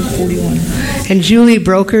Broker, 41. And Julie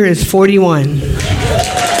Broker is 41.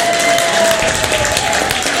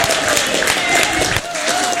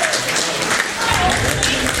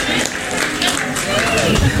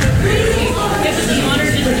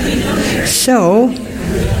 So,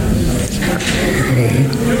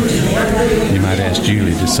 You might ask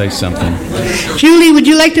Julie to say something. Julie, would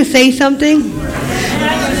you like to say something?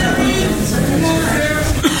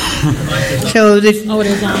 So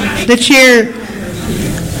the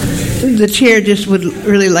chair just would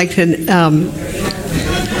really like to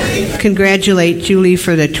congratulate Julie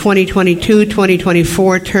for the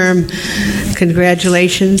 2022-2024 term.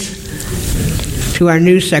 Congratulations to our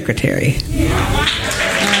new secretary.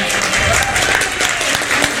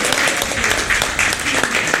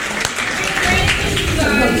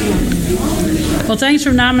 Well, thanks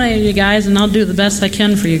for nominating you guys, and I'll do the best I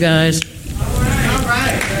can for you guys.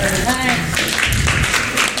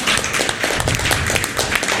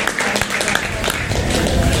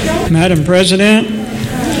 Madam President?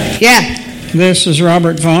 Yeah. This is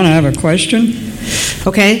Robert Vaughn. I have a question.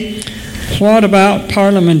 Okay. What about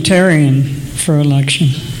parliamentarian for election?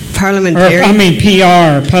 Parliamentarian?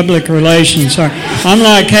 PR, public relations. Sorry. I'm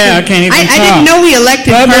like, hey, I can't even talk. I didn't know we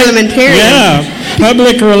elected parliamentarians. Yeah,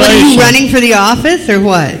 public relations. Are you running for the office or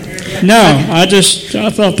what? No, I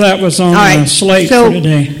thought that was on the slate for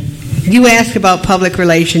today. you asked about public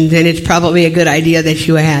relations, and it's probably a good idea that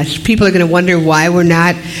you asked. People are going to wonder why we're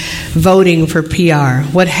not voting for PR.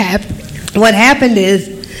 What happened is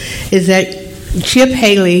that Chip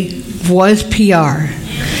Haley was PR.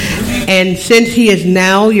 And since he is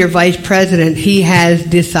now your vice president, he has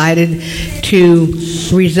decided to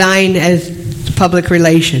resign as public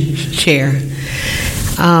relations chair.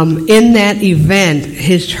 In that event,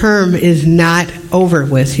 his term is not over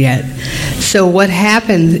with yet. So what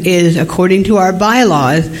happens is, according to our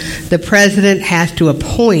bylaws, the president has to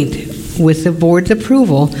appoint, with the board's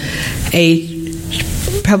approval, a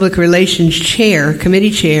public relations chair,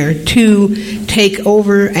 committee chair, to take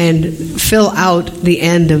over and fill out the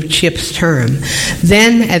end of Chip's term.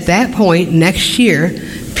 Then, at that point, next year,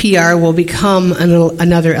 PR will become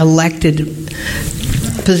another elected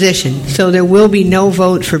position. So there will be no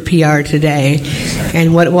vote for PR today.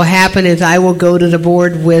 And what will happen is I will go to the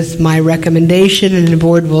board with my recommendation, and the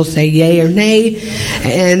board will say yay or nay,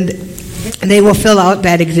 and they will fill out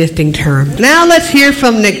that existing term. Now let's hear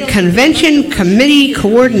from the convention committee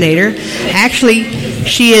coordinator. Actually,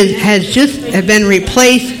 she has just been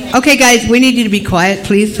replaced. Okay, guys, we need you to be quiet,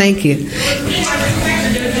 please. Thank you.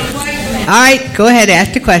 All right, go ahead,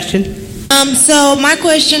 ask the question. So my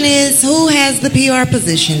question is, who has the PR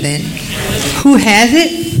position then? Who has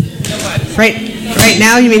it? Right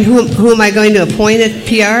now, you mean who am I going to appoint as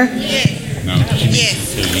PR?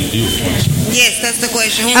 Yes. Yes, that's the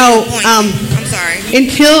question. Who I'm sorry.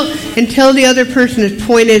 Until the other person is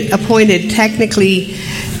appointed, technically,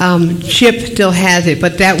 Chip still has it,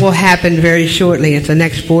 but that will happen very shortly at the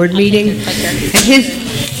next board meeting. And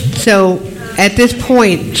so at this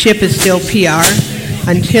point, Chip is still PR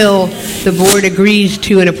until the board agrees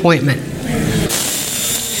to an appointment.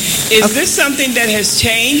 Is this something that has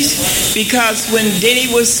changed? Because when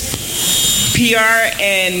Denny was PR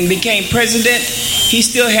and became president, he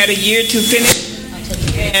still had a year to finish,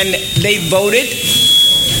 and they voted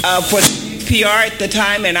for PR at the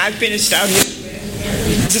time, and I finished out here.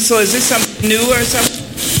 So is this something new or something?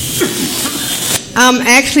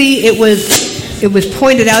 Actually, it was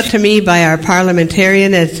pointed out to me by our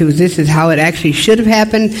parliamentarian as to this is how it actually should have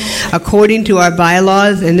happened according to our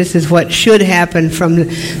bylaws, and this is what should happen from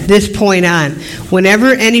this point on.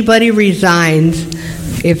 Whenever anybody resigns,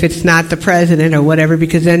 if it's not the president or whatever,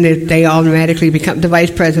 because then they automatically become, the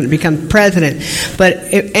vice president becomes president.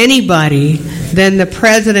 But if anybody, then the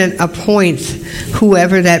president appoints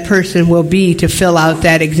whoever that person will be to fill out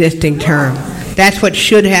that existing term. That's what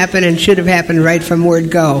should happen and should have happened right from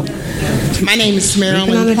word go. My name is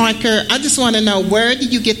Marilyn Parker. I just want to know, where do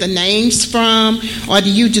you get the names from, or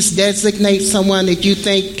do you just designate someone that you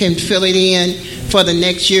think can fill it in for the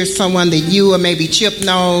next year, someone that you or maybe Chip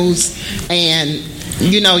knows, and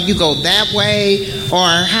you go that way? Or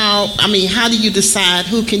how do you decide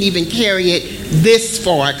who can even carry it this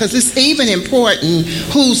far? Because it's even important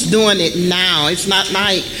who's doing it now. It's not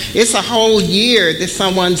like it's a whole year that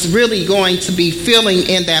someone's really going to be filling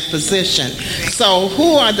in that position. So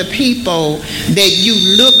who are the people that you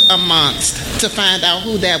look amongst to find out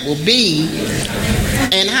who that will be,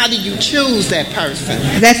 and how do you choose that person?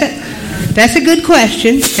 That's a good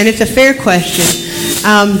question, and it's a fair question.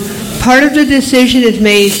 Part of the decision is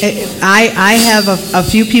made. I have a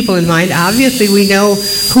few people in mind. Obviously, we know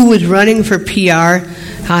who is running for PR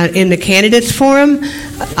in the candidates forum.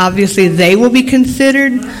 Obviously, they will be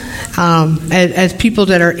considered as people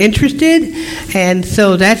that are interested, and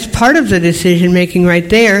so that's part of the decision making right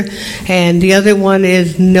there. And the other one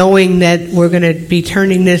is knowing that we're going to be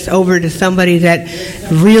turning this over to somebody that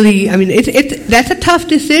really. That's a tough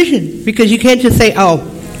decision, because you can't just say, "Oh,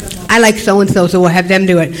 I like so-and-so, so we'll have them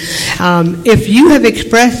do it." If you have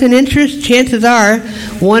expressed an interest, chances are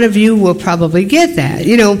one of you will probably get that,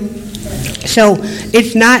 So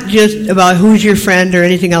it's not just about who's your friend or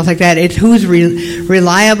anything else like that. It's who's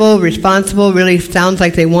reliable, responsible, really sounds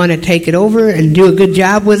like they want to take it over and do a good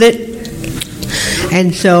job with it.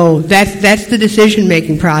 And so that's the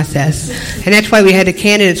decision-making process. And that's why we had the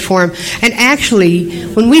candidates forum. And actually,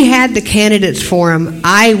 when we had the candidates forum,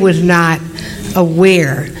 I was not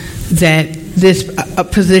aware that this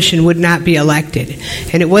position would not be elected.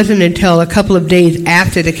 And it wasn't until a couple of days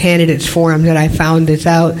after the candidates forum that I found this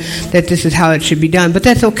out, that this is how it should be done. But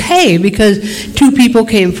that's okay, because two people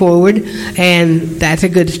came forward, and that's a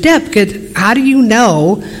good step. Because how do you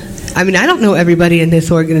know? I don't know everybody in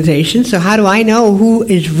this organization, so how do I know who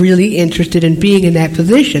is really interested in being in that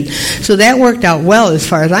position? So that worked out well as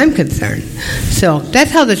far as I'm concerned. So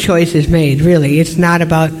that's how the choice is made, really. It's not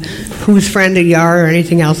about whose friend you are or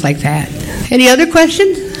anything else like that. Any other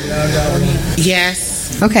questions?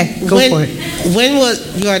 Yes. Okay, go for it. When will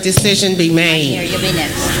your decision be made? You'll be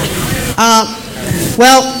next.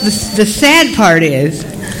 Well, the sad part is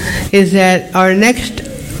that our next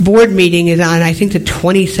board meeting is on, I think, the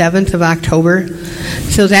 27th of October.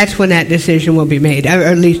 So that's when that decision will be made, or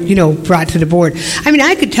at least, brought to the board. I mean,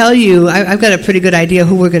 I could tell you, I've got a pretty good idea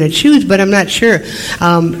who we're going to choose, but I'm not sure.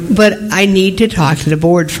 But I need to talk to the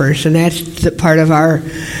board first, and that's the part of our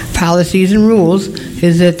policies and rules,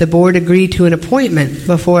 is that the board agree to an appointment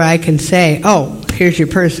before I can say, oh, here's your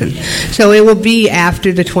person. So it will be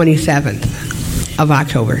after the 27th of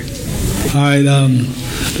October. All right.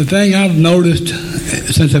 The thing I've noticed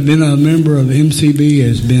since I've been a member of MCB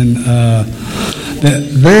has been that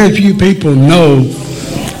very few people know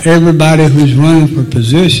everybody who's running for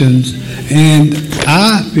positions, and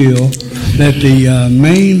I feel that the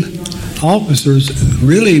main officers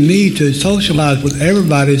really need to socialize with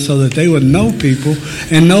everybody so that they would know people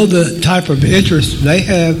and know the type of interest they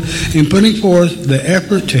have in putting forth the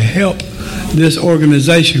effort to help this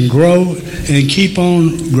organization grow and keep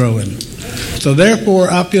on growing. So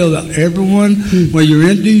therefore, I feel that everyone, when you're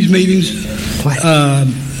in these meetings,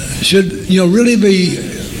 should really be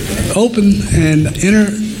open and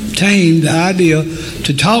entertain the idea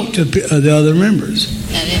to talk to the other members.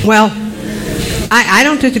 Well, I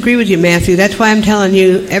don't disagree with you, Matthew. That's why I'm telling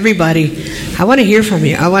you, everybody, I want to hear from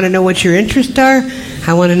you. I want to know what your interests are.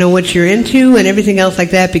 I want to know what you're into and everything else like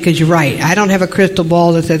that, because you're right. I don't have a crystal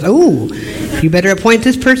ball that says, oh, you better appoint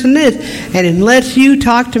this person this. And unless you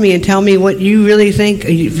talk to me and tell me what you really think,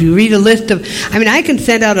 if you read a list of, I can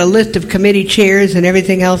send out a list of committee chairs and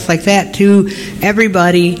everything else like that to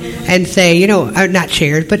everybody and say, not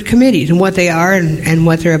chairs, but committees and what they are and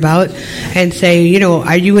what they're about, and say,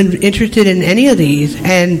 are you interested in any of these,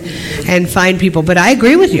 and find people. But I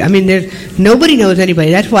agree with you. Nobody knows anybody.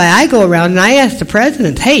 That's why I go around and I ask the president,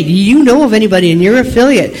 hey, do you know of anybody in your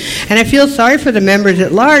affiliate? And I feel sorry for the members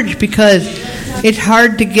at large, because it's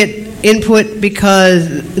hard to get input because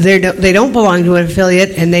they don't belong to an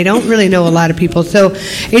affiliate and they don't really know a lot of people. So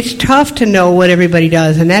it's tough to know what everybody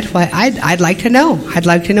does, and that's why I'd like to know. I'd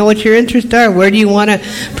like to know what your interests are. Where do you want to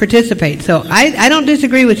participate? So I don't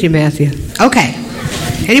disagree with you, Matthew. Okay.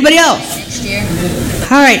 Anybody else?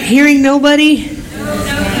 All right. Hearing nobody.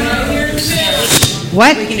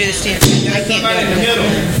 What? We can do the stand. I can't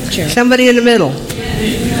do it. Somebody in the middle.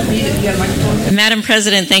 Madam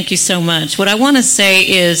President, thank you so much. What I want to say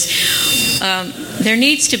is there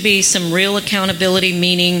needs to be some real accountability,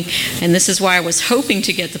 meaning, and this is why I was hoping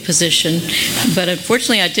to get the position, but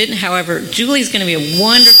unfortunately I didn't. However, Julie's going to be a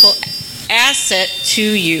wonderful asset to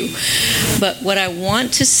you. But what I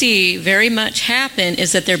want to see very much happen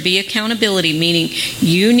is that there be accountability, meaning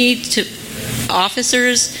you need to,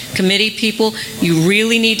 officers, committee people, you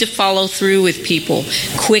really need to follow through with people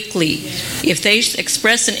quickly. If they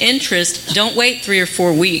express an interest, don't wait 3 or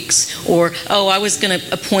 4 weeks, or, oh, I was going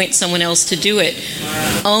to appoint someone else to do it.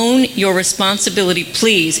 Own your responsibility,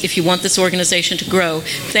 please, if you want this organization to grow.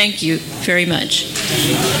 Thank you very much.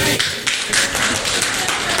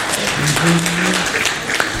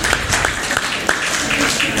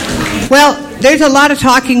 Well, there's a lot of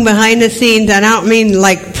talking behind the scenes, and I don't mean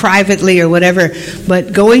like privately or whatever,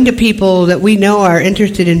 but going to people that we know are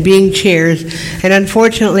interested in being chairs. And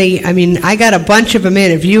unfortunately, I got a bunch of them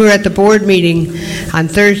in. If you were at the board meeting on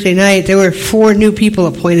Thursday night, there were 4 new people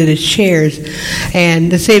appointed as chairs.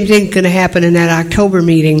 And the same thing's going to happen in that October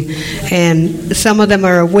meeting. And some of them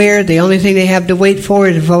are aware the only thing they have to wait for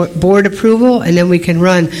is board approval, and then we can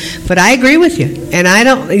run. But I agree with you. And I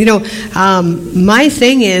don't, my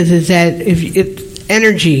thing is that if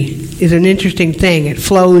energy is an interesting thing. It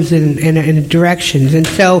flows in directions. And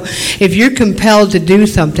so if you're compelled to do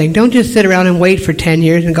something, don't just sit around and wait for 10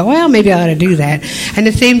 years and go, well, maybe I ought to do that. And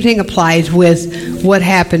the same thing applies with what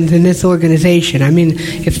happens in this organization.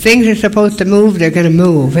 If things are supposed to move, they're going to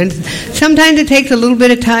move. And sometimes it takes a little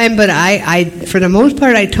bit of time, but I for the most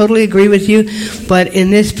part, I totally agree with you. But in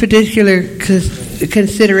this particular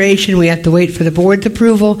consideration, we have to wait for the board's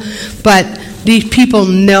approval. But these people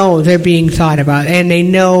know they're being thought about, and they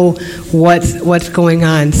know what's going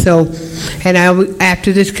on. So, and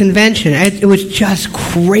after this convention, it was just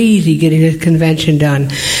crazy getting this convention done.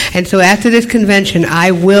 And so after this convention,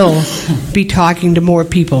 I will be talking to more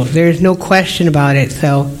people. There's no question about it.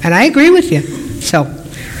 So, and I agree with you. So,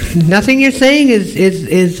 nothing you're saying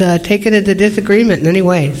is taken into disagreement in any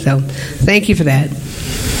way. So, thank you for that.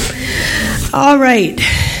 All right.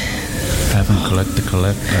 Have them collect the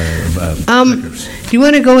do you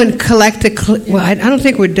want to go and collect the? Well, I don't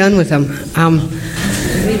think we're done with them.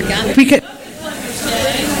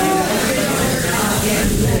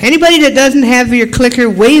 Anybody that doesn't have your clicker,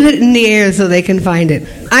 wave it in the air so they can find it.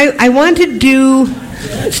 I want to do,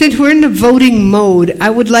 since we're in the voting mode, I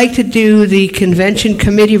would like to do the convention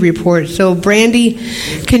committee report. So, Brandy,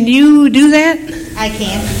 can you do that? I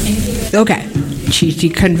can. Okay. She's the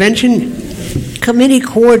convention committee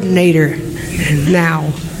coordinator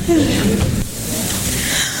now.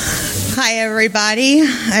 Hi, everybody.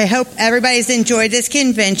 I hope everybody's enjoyed this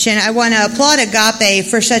convention. I want to applaud Agape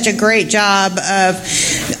for such a great job of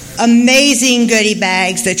amazing goodie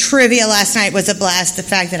bags. The trivia last night was a blast. The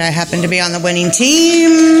fact that I happened to be on the winning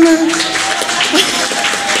team.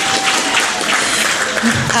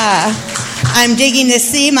 I'm digging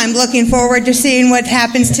this theme. I'm looking forward to seeing what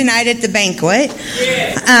happens tonight at the banquet.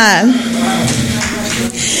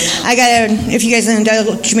 I gotta, if you guys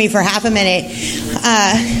indulge me for half a minute,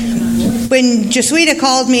 when Jesuita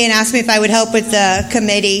called me and asked me if I would help with the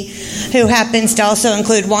committee, who happens to also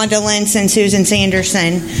include Wanda Lentz and Susan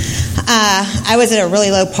Sanderson, I was at a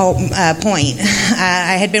really low point.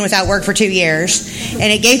 I had been without work for 2 years,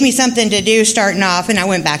 and it gave me something to do starting off, and I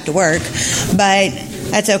went back to work. But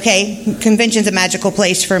that's okay. Convention's a magical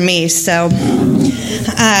place for me. So,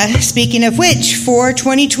 speaking of which, for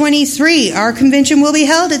 2023, our convention will be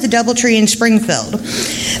held at the Doubletree in Springfield.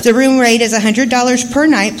 The room rate is $100 per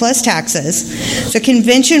night plus taxes. The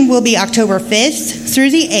convention will be October 5th through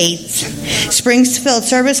the 8th. Springfield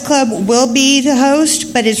Service Club will be the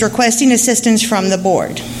host, but is requesting assistance from the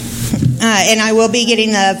board. And I will be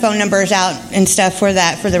getting the phone numbers out and stuff for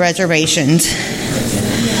that, for the reservations.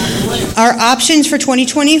 Our options for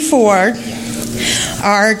 2024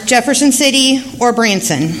 are Jefferson City or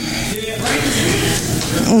Branson.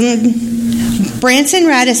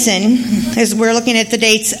 Branson-Radisson, as we're looking at the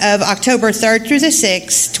dates of October 3rd through the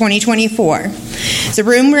 6th, 2024. The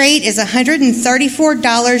room rate is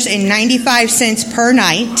 $134.95 per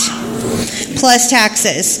night, plus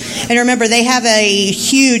taxes. And remember, they have a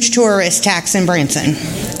huge tourist tax in Branson.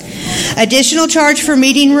 Additional charge for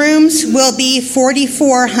meeting rooms will be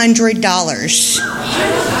 $4,400.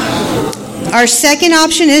 Our second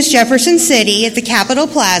option is Jefferson City at the Capitol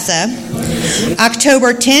Plaza,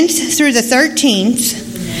 October 10th through the 13th.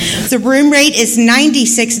 The room rate is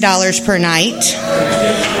 $96 per night,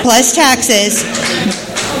 plus taxes.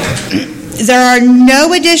 There are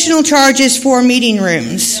no additional charges for meeting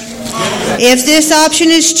rooms. If this option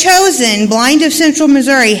is chosen, Blind of Central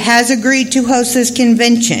Missouri has agreed to host this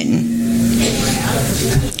convention.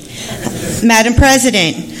 Madam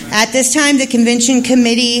President, at this time, the convention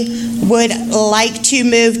committee would like to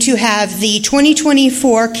move to have the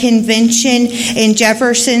 2024 convention in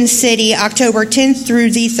Jefferson City, October 10th through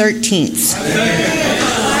the 13th.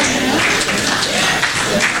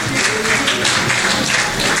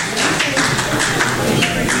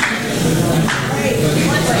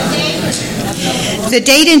 The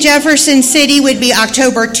date in Jefferson City would be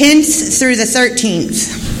October 10th through the 13th.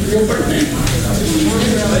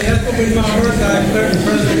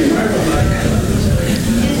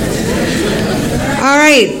 All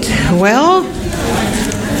right. Well,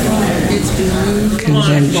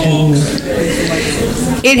 convention.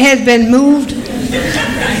 It has been moved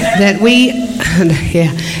that we,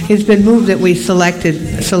 it's been moved that we select a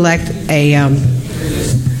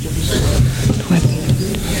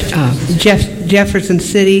Jefferson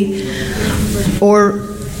City, or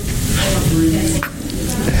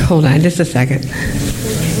hold on just a second.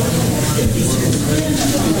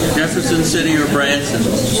 Jefferson City or Branson?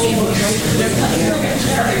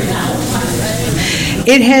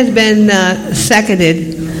 It has been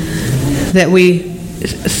seconded that we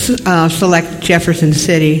select Jefferson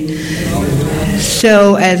City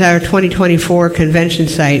so as our 2024 convention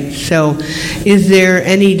site. So is there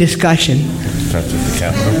any discussion? That's at the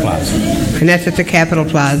Capitol Plaza. And that's at the Capitol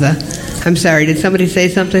Plaza. I'm sorry, did somebody say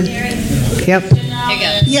something? Yep.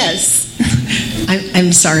 Yes.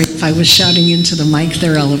 I'm sorry if I was shouting into the mic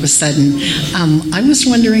there all of a sudden. I was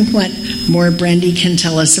wondering what more Brandy can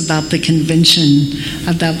tell us about the convention,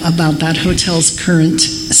 about that hotel's current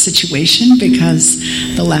situation, because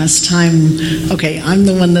the last time, okay, I'm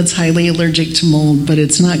the one that's highly allergic to mold, but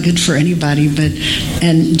it's not good for anybody.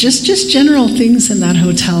 And just general things in that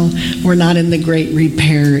hotel were not in the great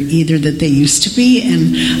repair either that they used to be.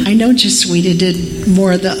 And I know Jesuita did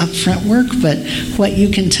more of the upfront work, but what you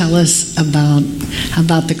can tell us about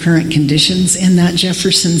the current conditions in that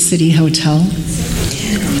Jefferson City hotel?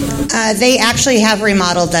 They actually have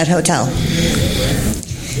remodeled that hotel.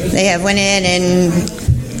 They have went in and,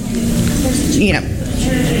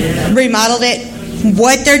 remodeled it.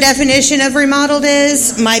 What their definition of remodeled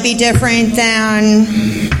is might be different than,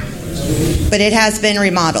 but it has been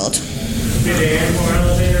remodeled. Did they add more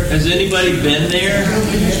elevators? Has anybody been there?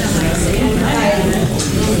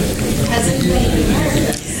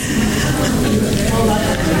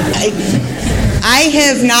 I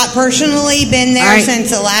have not personally been there since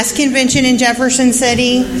the last convention in Jefferson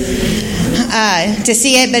City to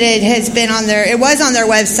see it, but it has been on their. It was on their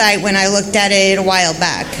website when I looked at it a while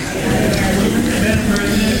back.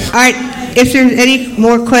 All right. If there's any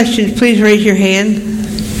more questions, please raise your hand.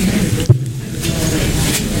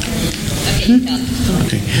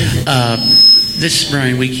 Okay. This is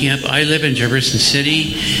Brian Weekamp. I live in Jefferson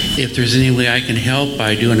City. If there's any way I can help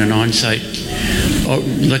by doing an on-site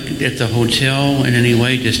look at the hotel in any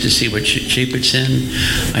way, just to see what shape it's in,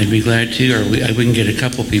 I'd be glad to. Or we can get a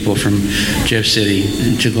couple people from Jeff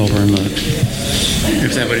City to go over and look,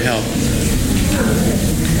 if that would help.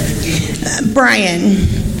 Brian,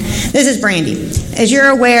 this is Brandy. As you're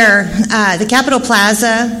aware, the Capitol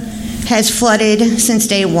Plaza has flooded since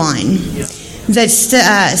day one. The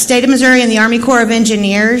state of Missouri and the Army Corps of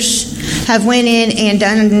Engineers have went in and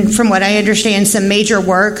done, from what I understand, some major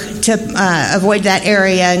work to avoid that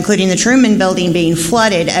area, including the Truman Building being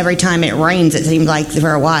flooded every time it rains, it seemed like,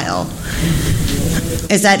 for a while.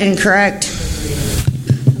 Is that incorrect?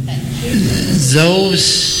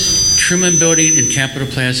 Those Truman Building and Capitol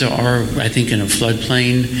Plaza are, I think, in a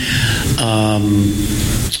floodplain.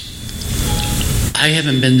 I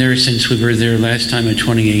haven't been there since we were there last time in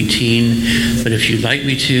 2018, but if you'd like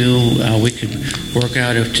me to, we could work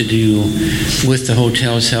out to do, with the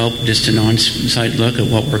hotel's help, just an on-site look at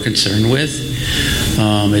what we're concerned with,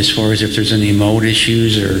 as far as if there's any mold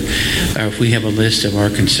issues or if we have a list of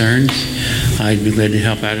our concerns. I'd be glad to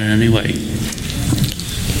help out in any way.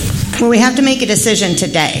 Well, we have to make a decision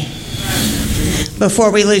today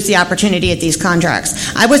before we lose the opportunity at these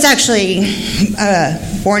contracts. I was actually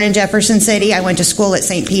born in Jefferson City. I went to school at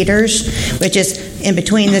St. Peter's, which is in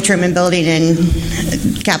between the Truman Building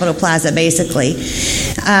and Capitol Plaza, basically.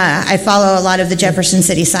 I follow a lot of the Jefferson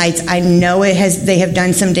City sites. I know they have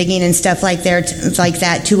done some digging and stuff like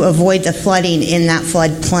that to avoid the flooding in that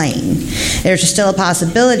floodplain. There's still a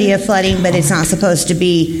possibility of flooding, but it's not supposed to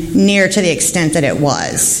be near to the extent that it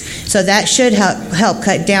was. So that should help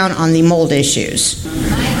cut down on the mold issues.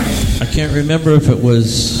 I can't remember if it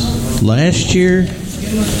was last year.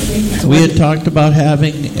 We had talked about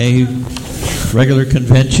having a regular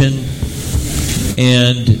convention,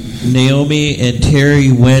 and Naomi and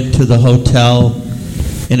Terry went to the hotel,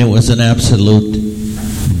 and it was an absolute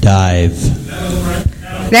dive.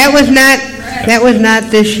 That was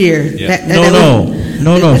not this year. Yeah.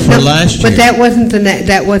 No, for last year. But that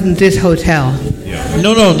wasn't this hotel.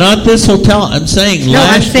 No, not this hotel. I'm saying last year. No,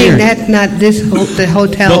 I'm saying that's not the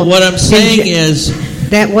hotel. But what I'm saying is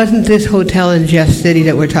that wasn't this hotel in Jeff City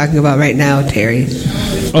that we're talking about right now, Terry.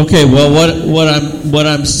 Okay, well, what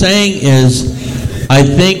I'm saying is, I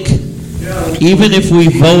think even if we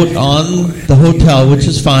vote on the hotel, which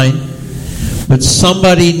is fine, but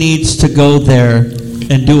somebody needs to go there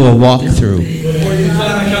and do a walkthrough.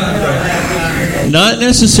 Not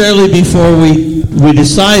necessarily before we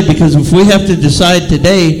decide, because if we have to decide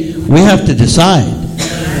today, we have to decide.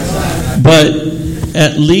 But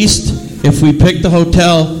at least if we pick the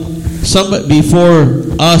hotel, somebody before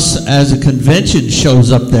us as a convention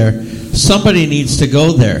shows up there, somebody needs to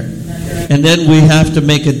go there. And then we have to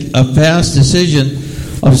make a fast decision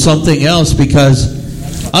of something else, because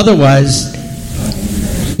otherwise,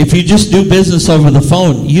 if you just do business over the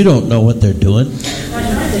phone, you don't know what they're doing.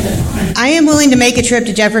 I am willing to make a trip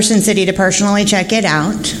to Jefferson City to personally check it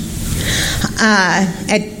out.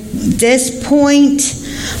 At this point,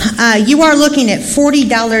 you are looking at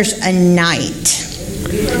 $40 a night.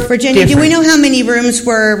 Virginia, do we know how many rooms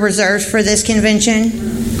were reserved for this convention?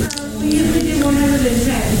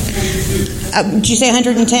 Did you say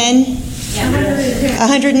 110? Yeah.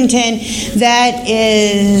 110. That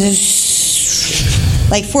is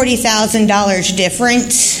like $40,000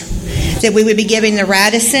 difference that we would be giving the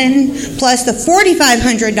Radisson, plus the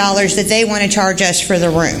 $4,500 that they want to charge us for the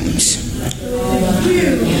rooms.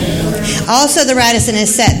 Also, the Radisson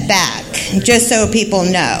is set back, just so people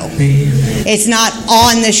know. It's not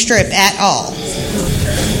on the strip at all.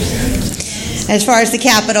 As far as the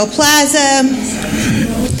Capitol Plaza,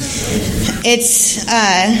 it's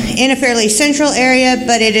in a fairly central area,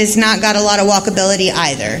 but it has not got a lot of walkability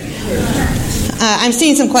either. I'm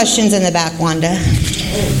seeing some questions in the back, Wanda.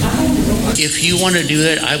 If you want to do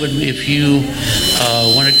that, I would. If you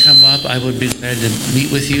want to come up, I would be glad to meet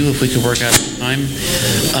with you if we could work out a time.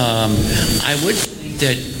 I would think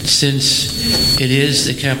that since it is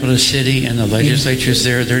the capital city and the legislature's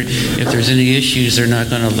there, if there's any issues, they're not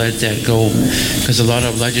going to let that go, because a lot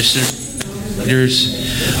of legislators,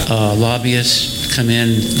 lobbyists come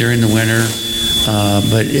in during the winter.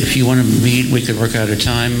 But if you want to meet, we could work out a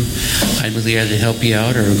time. I'd be glad to help you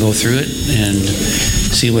out or go through it and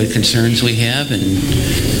see what concerns we have, and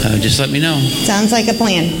just let me know. Sounds like a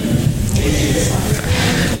plan.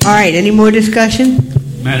 All right, any more discussion?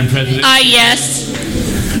 Madam President? Yes.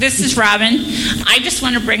 This is Robin. I just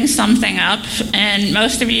want to bring something up, and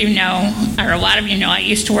most of you know, or a lot of you know, I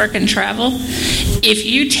used to work in travel. If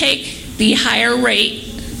you take the higher rate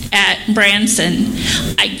at Branson,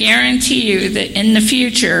 I guarantee you that in the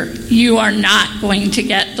future you are not going to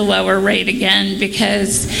get the lower rate again,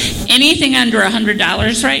 because anything under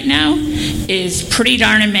 $100 right now is pretty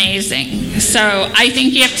darn amazing. So I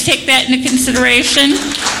think you have to take that into consideration.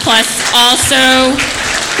 Plus also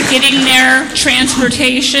getting there,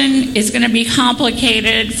 transportation is going to be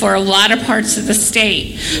complicated for a lot of parts of the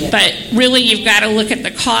state. But really, you've got to look at the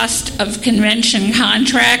cost of convention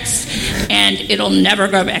contracts, and it'll never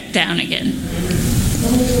go back down again.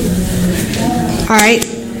 All right.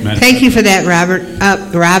 Thank you for that,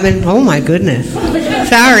 Robin. Oh my goodness.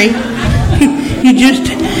 Sorry.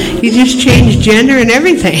 You just changed gender and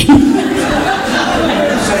everything.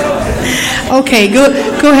 Okay, go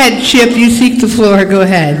ahead, Chip. You seek the floor. Go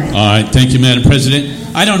ahead. All right. Thank you, Madam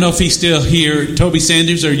President. I don't know if he's still here. Toby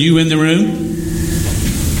Sanders, are you in the room?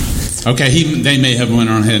 Okay, they may have went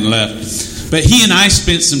on ahead and left. But he and I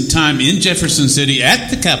spent some time in Jefferson City at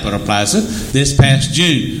the Capitol Plaza this past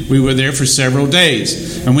June. We were there for several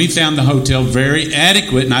days, and we found the hotel very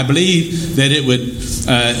adequate, and I believe that it would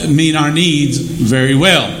meet our needs very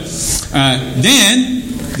well. Then,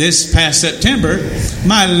 this past September,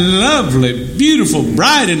 my lovely, beautiful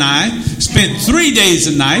bride and I spent 3 days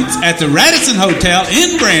and nights at the Radisson Hotel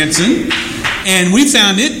in Branson, and we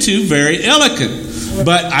found it too very elegant.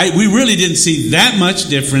 But we really didn't see that much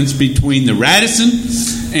difference between the Radisson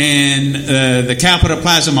and the Capitol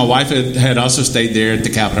Plaza. My wife had also stayed there at the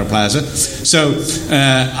Capitol Plaza. So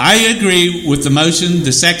I agree with the motion,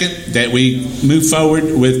 the second, that we move forward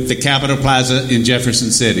with the Capitol Plaza in Jefferson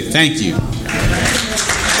City. Thank you.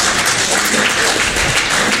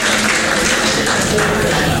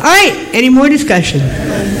 All right, any more discussion?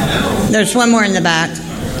 There's one more in the back.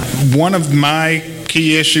 One of my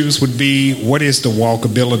key issues would be, what is the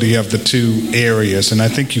walkability of the two areas? And I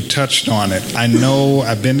think you touched on it. I know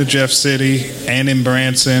I've been to Jeff City and in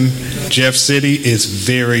Branson. Jeff City is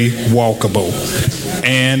very walkable,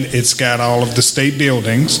 and it's got all of the state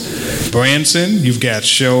buildings. Branson, you've got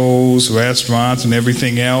shows, restaurants, and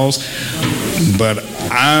everything else. But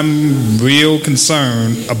I'm real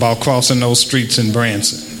concerned about crossing those streets in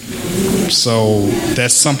Branson. So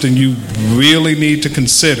that's something you really need to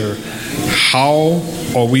consider. How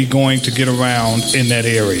are we going to get around in that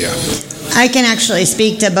area? I can actually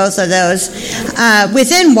speak to both of those.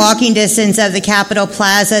 Within walking distance of the Capitol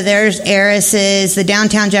Plaza, there's Eris's. The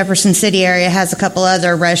downtown Jefferson City area has a couple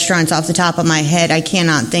other restaurants off the top of my head. I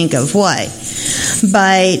cannot think of what.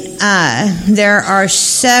 But there are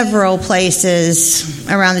several places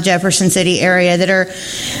around the Jefferson City area that are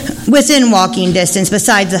within walking distance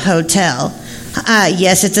besides the hotel.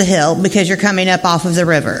 Yes, it's a hill because you're coming up off of the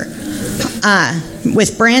river.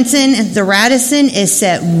 With Branson, the Radisson is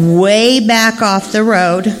set way back off the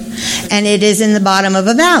road, and it is in the bottom of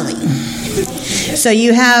a valley. So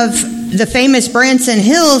you have the famous Branson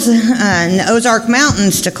Hills and the Ozark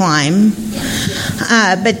Mountains to climb,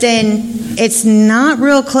 but then it's not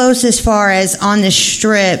real close as far as on the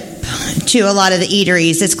Strip to a lot of the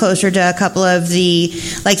eateries. It's closer to a couple of the,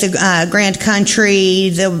 like the Grand Country,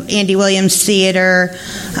 the Andy Williams Theater.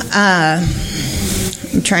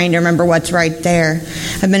 I'm trying to remember what's right there.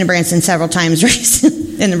 I've been to Branson several times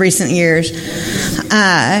in the recent years.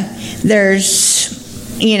 There's,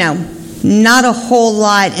 not a whole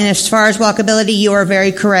lot. And as far as walkability, you are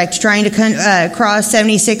very correct. Trying to cross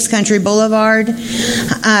 76 Country Boulevard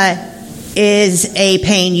is a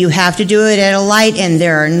pain. You have to do it at a light, and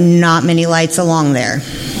there are not many lights along there.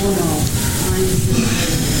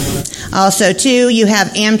 Also, too, you have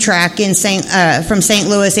Amtrak from St.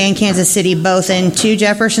 Louis and Kansas City, both into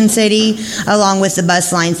Jefferson City, along with the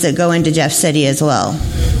bus lines that go into Jeff City as well,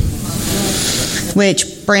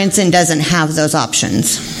 which Branson doesn't have those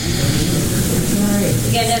options.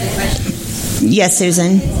 You got another question? Yes,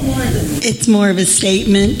 Susan. It's more of a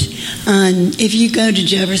statement. If you go to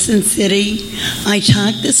Jefferson City, I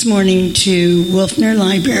talked this morning to Wolfner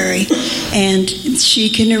Library, and she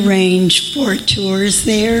can arrange for tours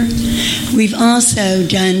there. We've also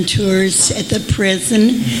done tours at the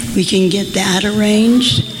prison. We can get that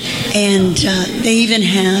arranged. and they even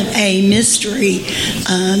have a mystery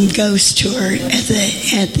ghost tour at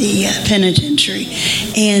the penitentiary.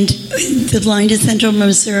 And the Blind of Central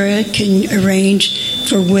Missouri can arrange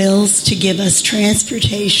for Wills to give us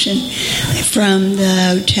transportation from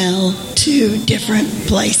the hotel to different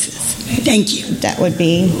places. Thank you. That would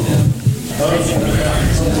be...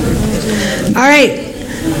 All right.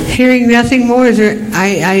 Hearing nothing more,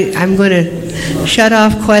 I'm going to shut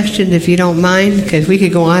off questions if you don't mind, because we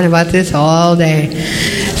could go on about this all day.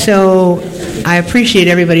 So I appreciate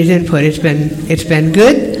everybody's input. It's been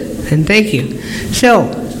good, and thank you.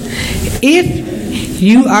 So if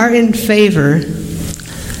you are in favor,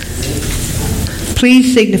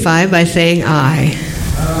 please signify by saying aye.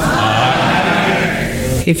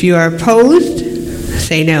 Aye. If you are opposed,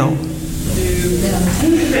 say no.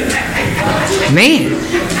 Man,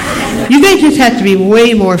 you guys just have to be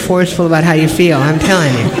way more forceful about how you feel, I'm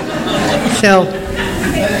telling you. So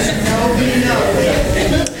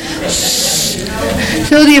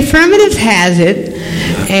the affirmative has it,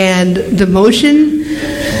 and the motion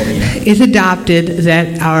is adopted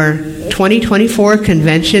that our 2024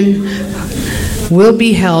 convention will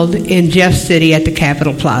be held in Jeff City at the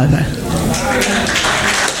Capitol Plaza.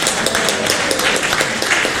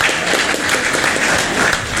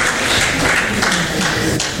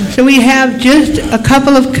 So we have just a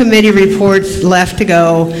couple of committee reports left to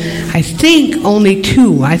go. I think only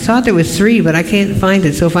 2. I thought there was 3, but I can't find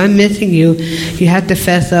it. So if I'm missing you, you have to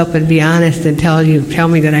fess up and be honest and tell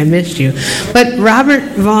me that I missed you. But Robert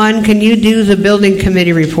Vaughn, can you do the building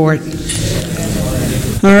committee report?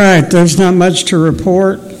 All right, there's not much to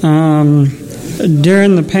report.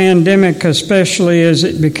 During the pandemic, especially as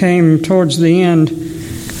it became towards the end,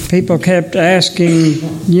 people kept asking,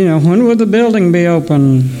 when will the building be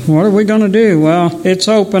open? What are we going to do? Well, it's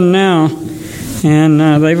open now, and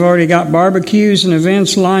they've already got barbecues and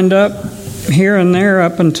events lined up here and there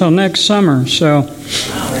up until next summer. So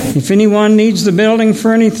if anyone needs the building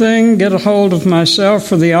for anything, get a hold of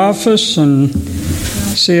myself or the office and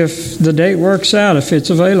see if the date works out, if it's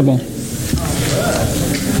available.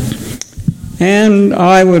 And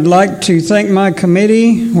I would like to thank my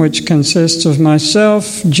committee, which consists of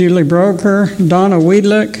myself, Julie Broker, Donna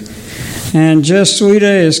Weedlick, and Jess Sweeta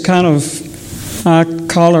is kind of, I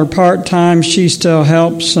call her part-time. She still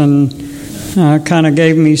helps and kind of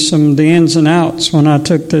gave me the ins and outs when I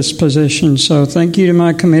took this position. So thank you to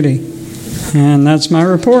my committee. And that's my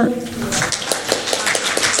report.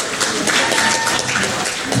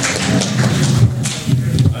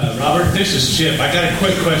 Robert, this is Chip. I got a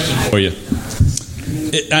quick question for you.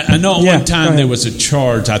 I know at one time there was a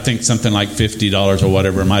charge, I think something like $50 or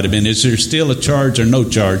whatever it might have been. Is there still a charge or no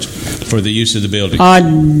charge for the use of the building? I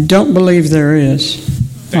don't believe there is.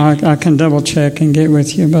 I can double check and get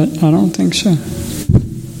with you, but I don't think so.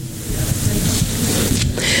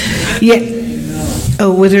 Yeah.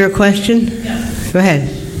 Oh, was there a question? Go ahead.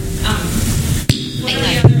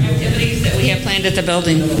 Any other activities that we have planned at the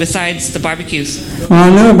building besides the barbecues? Well, I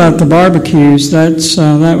know about the barbecues.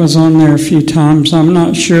 That was on there a few times. I'm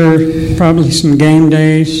not sure. Probably some game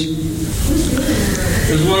days.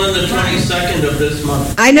 There's one on the 22nd of this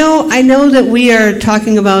month. I know that we are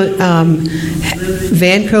talking about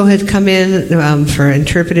Vancro has come in for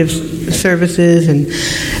interpretive services and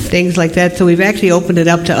things like that. So we've actually opened it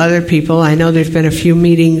up to other people. I know there's been a few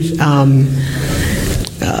meetings,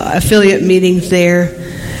 affiliate meetings there.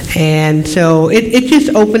 And so it's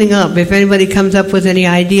just opening up. If anybody comes up with any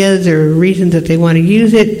ideas or reasons that they want to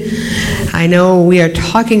use it, I know we are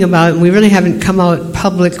talking about, we really haven't come out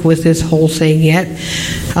public with this whole thing yet,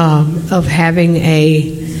 of having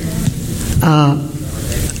a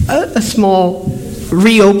small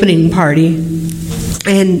reopening party.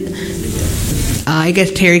 And I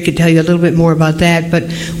guess Terry could tell you a little bit more about that, but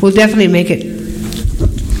we'll definitely make it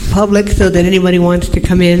public so that anybody wants to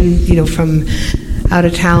come in, from out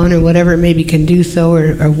of town or whatever, maybe can do so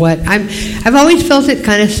or what. I've always felt it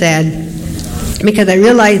kind of sad because I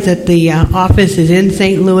realize that the office is in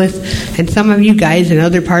St. Louis, and some of you guys in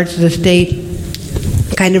other parts of the state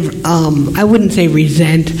kind of, I wouldn't say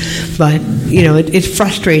resent, but, it's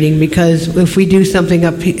frustrating because if we do something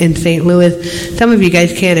up in St. Louis, some of you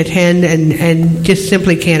guys can't attend and just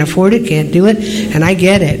simply can't afford it, can't do it, and I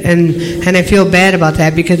get it. And I feel bad about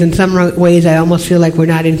that because in some ways I almost feel like we're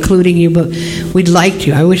not including you, but we'd like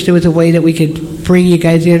to. I wish there was a way that we could bring you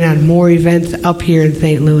guys in on more events up here in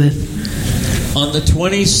St. Louis. On the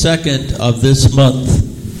 22nd of this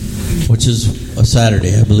month, which is a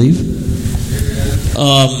Saturday, I believe,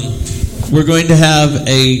 we're going to have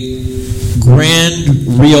a grand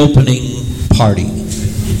reopening party.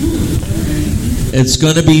 It's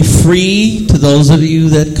going to be free to those of you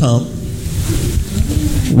that come.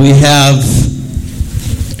 We have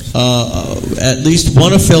at least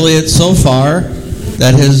one affiliate so far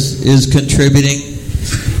that is contributing.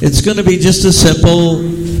 It's going to be just a simple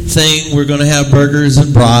thing. We're going to have burgers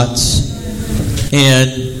and brats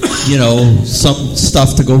and, some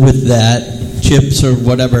stuff to go with that, chips or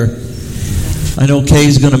whatever. I know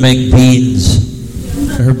Kay's going to make beans.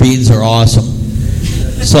 Her beans are awesome.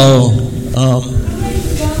 So,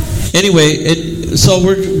 anyway, so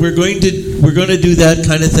we're going to do that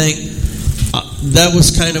kind of thing. That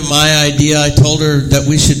was kind of my idea. I told her that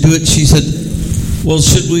we should do it. She said, "Well,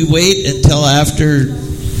 should we wait until after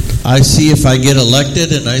I see if I get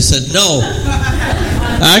elected?" And I said, "No.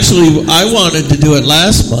 Actually, I wanted to do it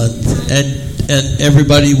last month, and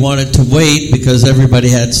everybody wanted to wait because everybody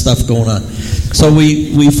had stuff going on. So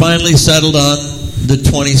we finally settled on the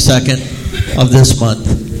 22nd of this month.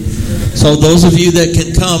 So those of you that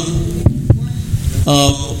can come,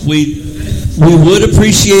 we would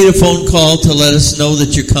appreciate a phone call to let us know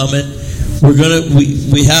that you're coming.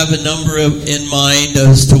 We have a number in mind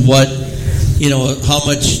as to what,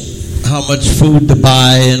 how much food to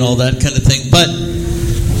buy and all that kind of thing. But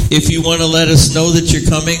if you want to let us know that you're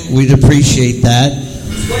coming, we'd appreciate that.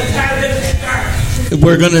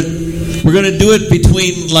 We're gonna do it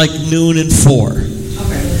between like noon and 4.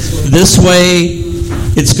 This way,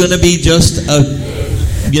 it's going to be just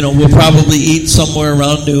we'll probably eat somewhere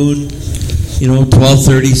around noon,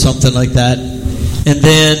 12:30, something like that. And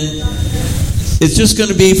then it's just going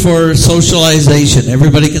to be for socialization.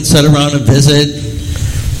 Everybody can sit around and visit,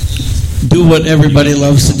 do what everybody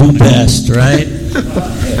loves to do best, right?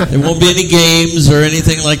 There won't be any games or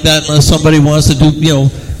anything like that unless somebody wants to do,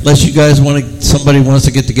 unless you guys somebody wants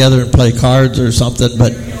to get together and play cards or something,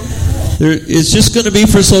 but it's just going to be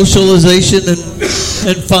for socialization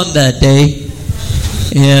and fun that day,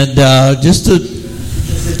 and just a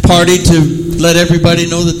party to let everybody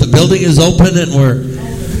know that the building is open and we're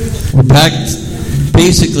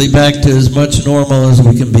basically back to as much normal as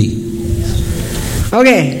we can be.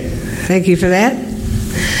 Okay, thank you for that.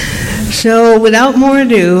 So without more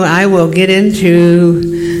ado, I will get into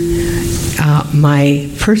my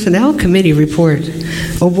personnel committee report.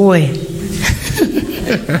 Oh boy.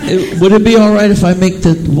 Would it be all right if I make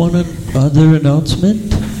the one other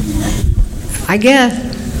announcement? I guess.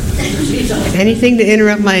 Anything to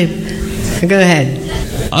interrupt my... Go ahead.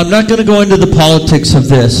 I'm not going to go into the politics of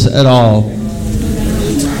this at all.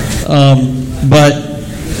 But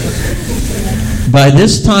by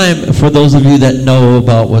this time, for those of you that know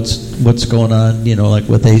about what's going on, like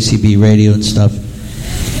with ACB radio and stuff,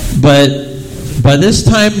 but by this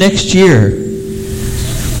time next year,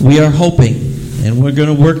 we are hoping, and we're going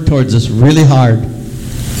to work towards this really hard,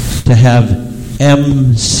 to have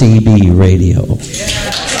MCB radio.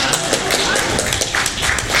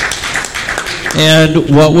 And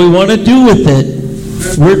what we want to do with it,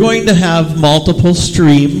 we're going to have multiple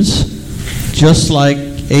streams, just like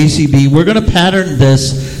ACB. We're going to pattern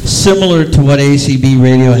this similar to what ACB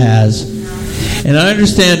radio has. And I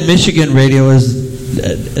understand Michigan radio is,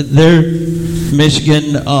 their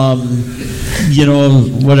Michigan,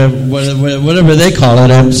 whatever they call it,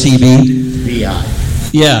 MCB. VI.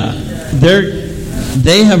 Yeah,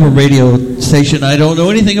 they have a radio station. I don't know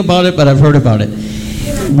anything about it, but I've heard about it.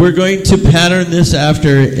 We're going to pattern this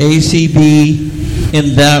after ACB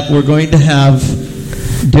in that we're going to have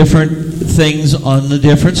different things on the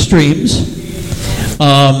different streams.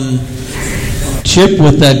 Chip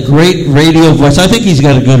with that great radio voice. I think he's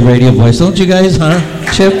got a good radio voice, don't you guys, huh,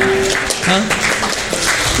 Chip? Huh?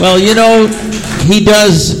 Well, he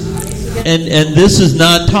does, and this is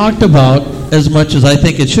not talked about as much as I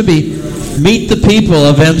think it should be. Meet the people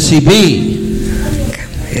of MCB.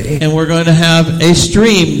 And we're going to have a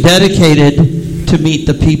stream dedicated to meet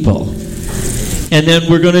the people. And then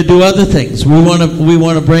we're going to do other things. We want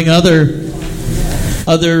to bring other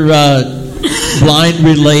blind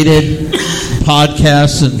related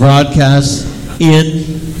podcasts and broadcasts in.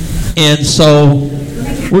 And so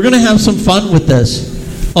we're going to have some fun with this,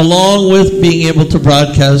 along with being able to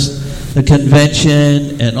broadcast the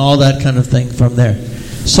convention and all that kind of thing from there.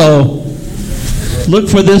 So look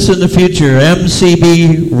for this in the future,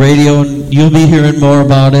 MCB radio, and you'll be hearing more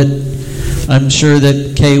about it. I'm sure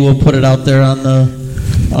that Kay will put it out there on the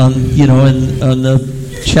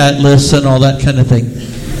chat lists and all that kind of thing.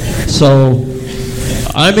 So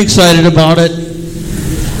I'm excited about it.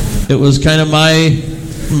 It was kind of my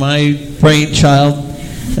brainchild,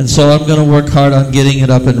 and so I'm going to work hard on getting it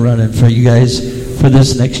up and running for you guys for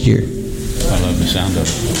this next year. I love the sound of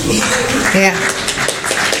it. Yeah.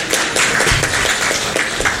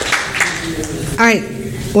 right.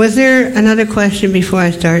 Was there another question before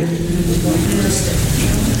I start?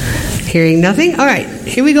 Hearing nothing? All right.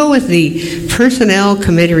 Here we go with the Personnel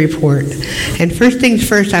Committee report. And first things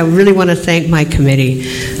first, I really want to thank my committee,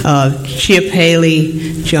 Chia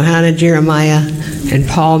Paley, Johanna Jeremiah, and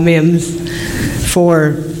Paul Mims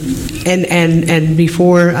for, and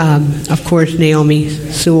before, of course, Naomi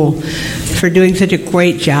Sewell, for doing such a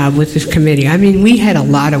great job with this committee. I mean, we had a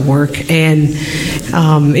lot of work, and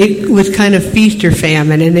it was kind of feast or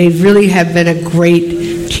famine, and they really have been a great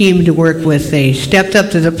team to work with. They stepped up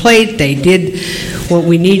to the plate. They did what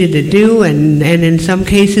we needed to do, and in some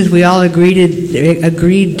cases we all agreed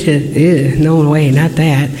to no way, not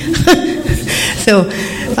that. So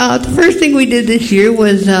the first thing we did this year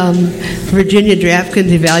was Virginia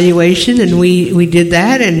Drafkin's evaluation, and we did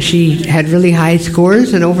that, and she had really high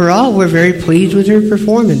scores, and overall we're very pleased with her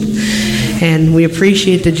performance, and we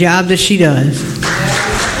appreciate the job that she does.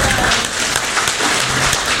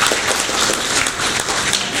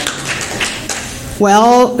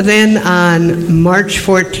 Well, then on March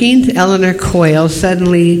 14th, Eleanor Coyle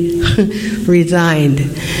suddenly resigned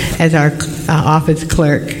as our office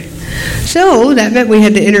clerk. So that meant we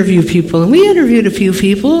had to interview people, and we interviewed a few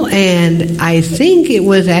people, and I think it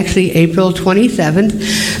was actually April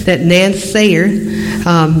 27th that Nance Sayer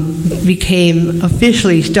became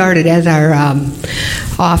officially started as our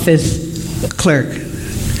office clerk.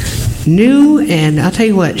 New, and I'll tell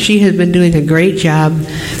you what, she has been doing a great job,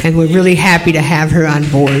 and we're really happy to have her on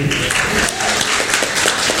board.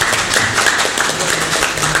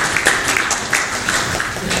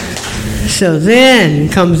 So then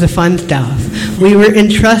comes the fun stuff. We were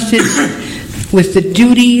entrusted with the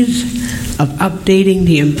duties of updating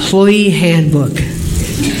the employee handbook.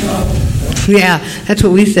 Yeah, that's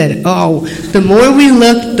what we said. Oh, the more we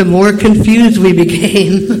looked, the more confused we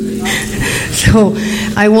became. So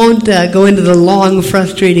I won't go into the long,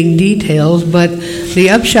 frustrating details, but the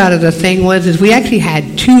upshot of the thing was we actually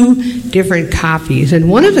had 2 different copies, and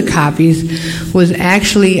one of the copies was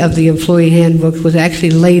actually of the employee handbook was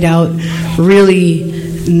actually laid out really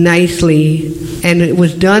nicely, and it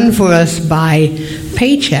was done for us by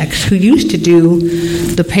Paychecks, who used to do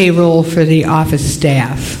the payroll for the office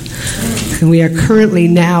staff. And we are currently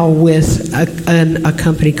now with a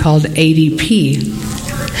company called ADP.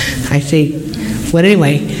 I say, well,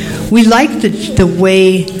 anyway, we liked the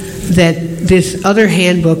way that this other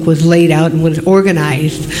handbook was laid out and was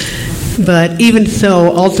organized, but even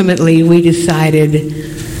so, ultimately, we decided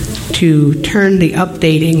to turn the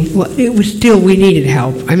updating. Well, it was still, we needed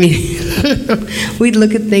help. I mean, we'd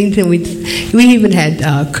look at things, and we even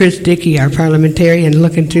had Chris Dickey, our parliamentarian,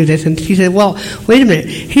 looking through this, and she said, well, wait a minute,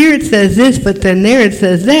 here it says this, but then there it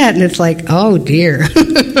says that, and it's like, oh dear.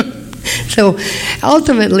 So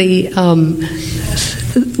ultimately,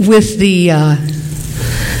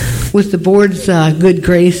 with the board's good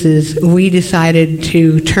graces, we decided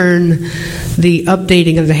to turn the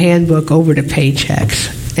updating of the handbook over to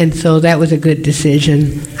Paychecks. And so that was a good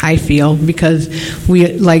decision, I feel, because we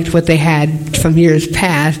liked what they had from years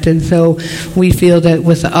past. And so we feel that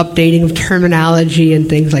with the updating of terminology and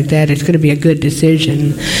things like that, it's going to be a good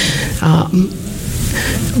decision.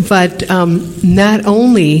 But not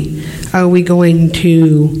only are we going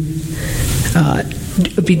to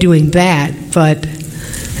be doing that, but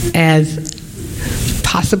as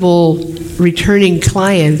possible returning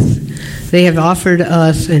clients, they have offered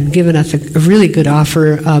us and given us a really good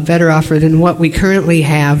offer, a better offer than what we currently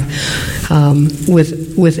have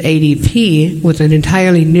with ADP, with an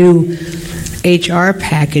entirely new HR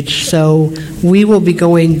package. So we will be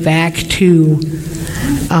going back to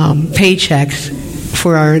Paychecks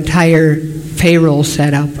for our entire payroll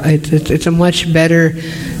setup. It's a much better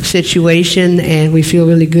situation, and we feel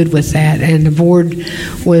really good with that. And the board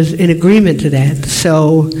was in agreement to that.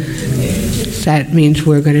 So that means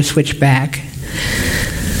we're going to switch back.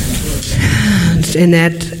 And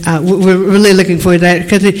that we're really looking forward to that,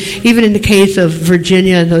 because even in the case of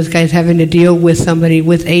Virginia and those guys having to deal with somebody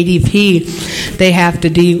with ADP, they have to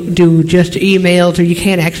do just emails, or you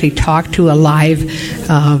can't actually talk to a live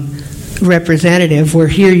representative, where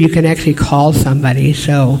here you can actually call somebody.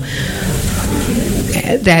 So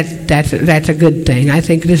that's a good thing. I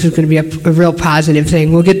think this is going to be a real positive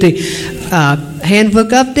thing. We'll get the handbook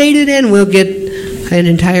updated, and we'll get an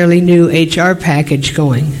entirely new HR package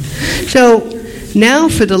going. So now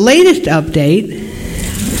for the latest update.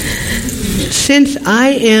 Since I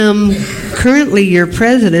am currently your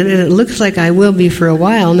president, and it looks like I will be for a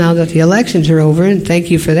while now that the elections are over, and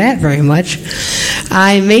thank you for that very much,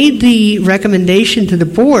 I made the recommendation to the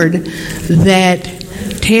board that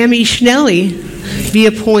Tammy Schnelly be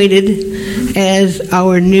appointed as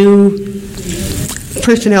our new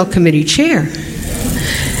Personnel Committee chair.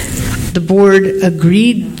 The board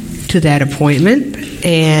agreed to that appointment,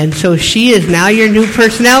 and so she is now your new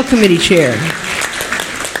Personnel Committee chair.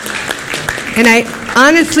 And I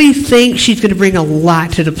honestly think she's going to bring a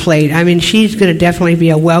lot to the plate. I mean, she's going to definitely be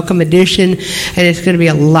a welcome addition, and it's going to be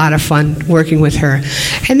a lot of fun working with her.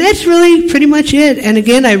 And that's really pretty much it. And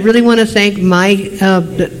again, I really want to thank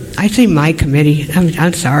I say my committee.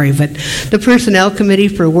 I'm sorry, but the Personnel Committee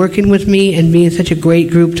for working with me and being such a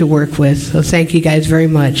great group to work with. So thank you guys very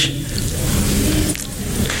much.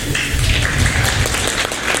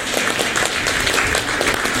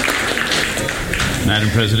 Madam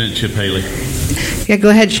President, Chip Haley. Yeah, go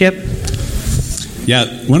ahead, Chip. Yeah,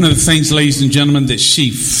 one of the things, ladies and gentlemen, that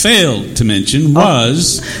she failed to mention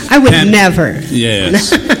was... I would never.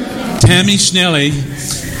 Yes. Tammy Schnelly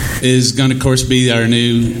is going to, of course, be our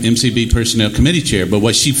new MCB Personnel Committee Chair. But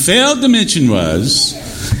what she failed to mention was,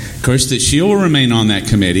 of course, that she will remain on that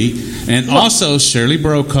committee. And also Shirley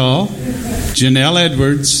Brokaw, Janelle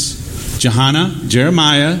Edwards, Johanna,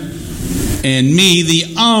 Jeremiah, and me,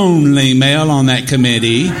 the only male on that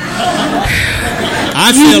committee.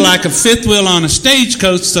 I feel like a fifth wheel on a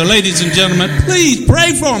stagecoach, so ladies and gentlemen, please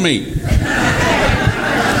pray for me.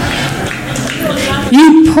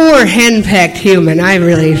 You poor henpecked human. I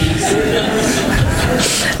really...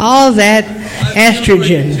 All that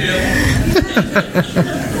estrogen.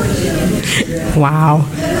 Wow.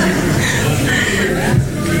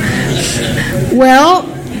 Well,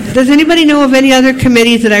 does anybody know of any other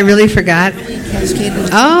committees that I really forgot?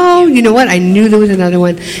 Oh, you know what? I knew there was another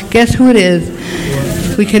one. Guess who it is?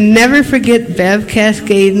 We can never forget Bev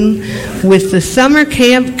Cascaden with the Summer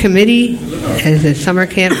Camp Committee as the Summer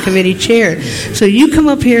Camp Committee Chair. So you come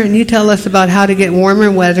up here and you tell us about how to get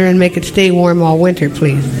warmer weather and make it stay warm all winter,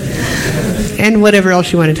 please. And whatever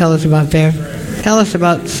else you want to tell us about, Bev. Tell us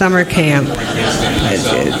about summer camp. All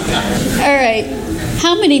right.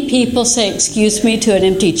 How many people say excuse me to an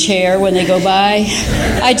empty chair when they go by?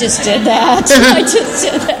 I just did that.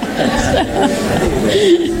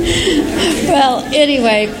 Well,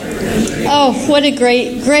 anyway, what a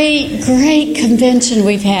great convention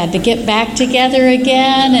we've had to get back together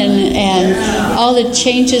again and all the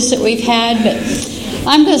changes that we've had. But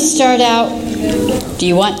I'm going to start out. Do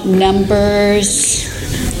you want numbers?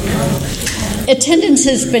 Attendance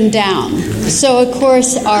has been down. So, of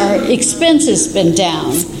course, our expense has been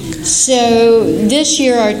down. So this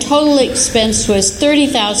year our total expense was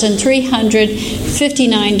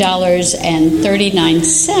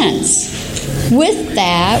 $30,359.39. With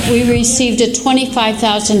that, we received a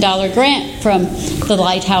 $25,000 grant from the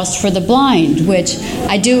Lighthouse for the Blind, which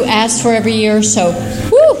I do ask for every year. So,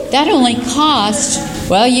 that only cost,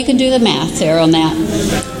 well, you can do the math there on that.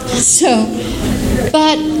 So,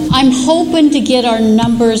 but I'm hoping to get our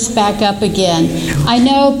numbers back up again. I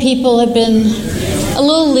know people have been a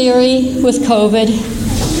little leery with COVID,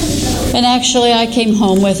 and actually I came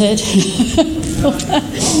home with it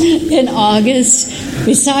in August,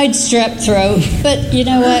 besides strep throat. But you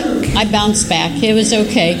know what? I bounced back. It was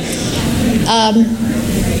okay.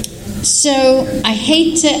 So I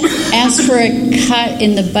hate to ask for a cut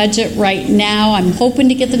in the budget right now. I'm hoping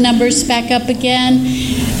to get the numbers back up again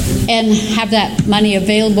and have that money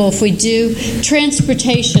available if we do.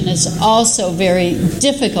 Transportation is also very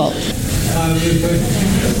difficult.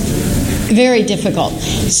 Very difficult.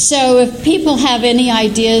 So if people have any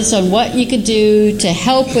ideas on what you could do to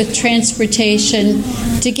help with transportation,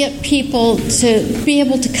 to get people to be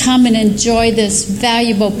able to come and enjoy this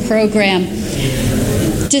valuable program,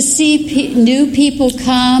 to see new people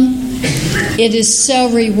come, it is so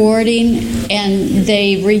rewarding, and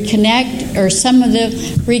they reconnect, or some of them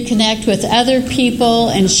reconnect with other people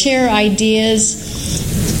and share ideas.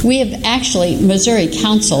 We have actually, Missouri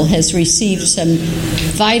Council has received some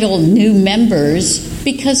vital new members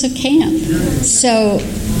because of camp. So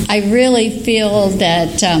I really feel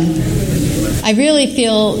that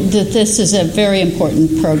this is a very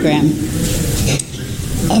important program.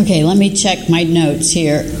 Okay, let me check my notes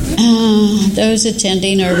here. Those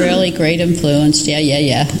attending are really great influenced.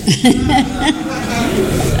 Yeah.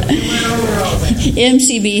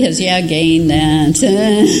 MCB has, gained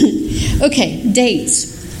that. Okay, dates.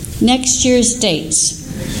 Next year's dates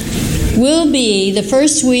will be, the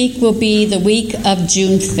first week will be the week of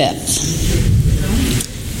June 5th.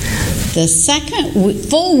 The second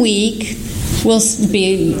full week will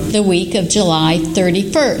be the week of July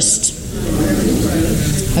 31st.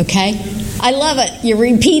 Okay? I love it. You're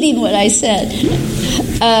repeating what I said.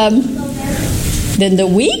 Then the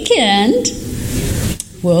weekend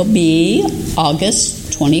will be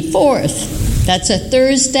August 24th. That's a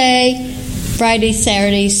Thursday. Friday,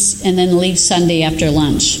 Saturdays, and then leave Sunday after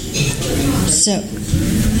lunch. So,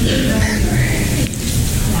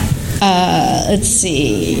 let's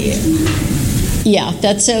see. Yeah,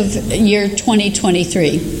 that's of year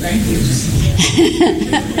 2023.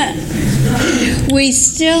 We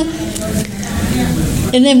still,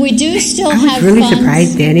 and then we do still have I'm really funds.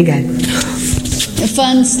 surprised Danny got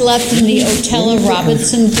Funds left in the Otella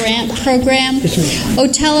Robinson grant program.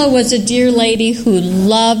 Otella was a dear lady who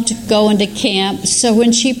loved going to camp, so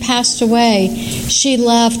when she passed away, she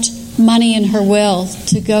left money in her will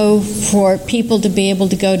to go for people to be able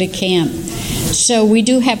to go to camp. So we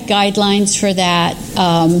do have guidelines for that.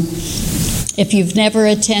 If you've never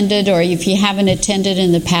attended or if you haven't attended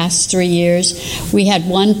in the past 3 years, we had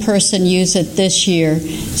one person use it this year.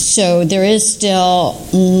 So there is still,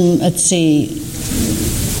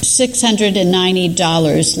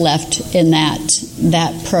 $690 left in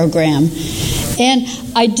that program. And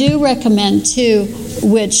I do recommend, too,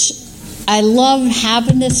 which I love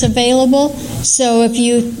having this available. So if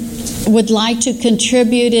you would like to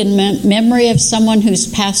contribute in memory of someone who's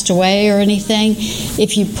passed away or anything,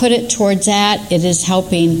 if you put it towards that, it is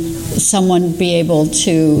helping someone be able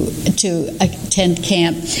to attend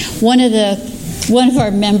camp. One of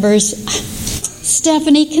our members,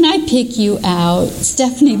 Stephanie, can I pick you out?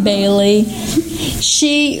 Stephanie Bailey.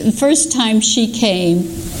 The first time she came,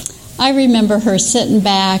 I remember her sitting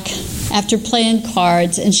back after playing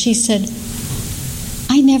cards, and she said,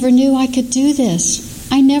 I never knew I could do this.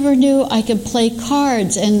 I never knew I could play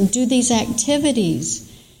cards and do these activities.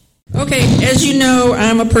 Okay, as you know,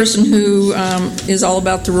 I'm a person who is all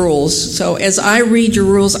about the rules. So as I read your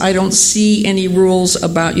rules, I don't see any rules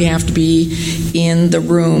about you have to be in the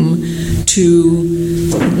room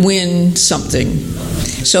to win something.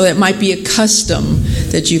 So it might be a custom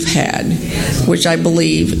that you've had, which I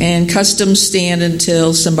believe, and customs stand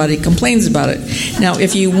until somebody complains about it. Now,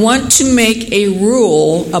 if you want to make a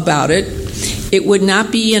rule about it, it would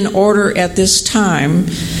not be in order at this time,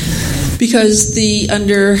 because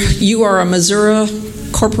you are a Missouri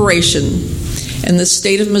corporation, and the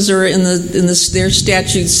state of Missouri their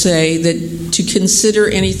statutes say that to consider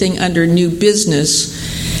anything under new business,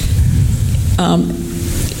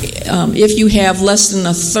 if you have less than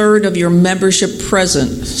a third of your membership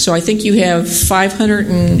present. So I think you have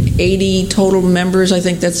 580 total members. I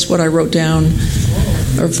think that's what I wrote down,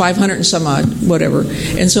 or 500 and some odd, whatever.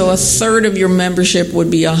 And so a third of your membership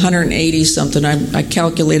would be 180 something. I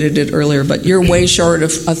calculated it earlier, but you're way short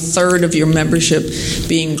of a third of your membership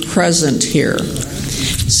being present here.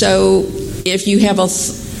 So if you have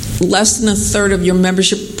less than a third of your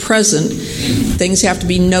membership present, things have to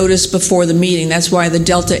be noticed before the meeting. That's why the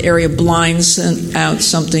Delta area blind sent out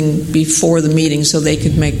something before the meeting so they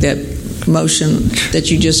could make that motion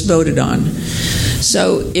that you just voted on.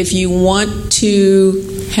 So if you want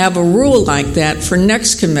to have a rule like that for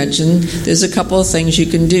next convention, there's a couple of things you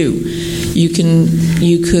can do. You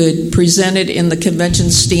could present it in the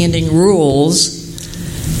convention standing rules,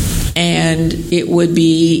 and it would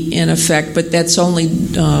be in effect, but that's only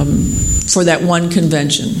for that one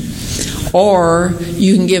convention. Or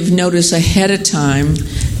you can give notice ahead of time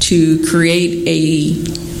to create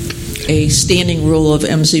a standing rule of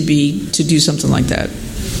MCB to do something like that,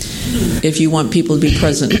 if you want people to be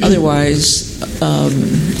present. Otherwise,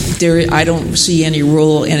 I don't see any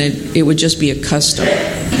rule, and it would just be a custom.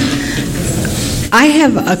 I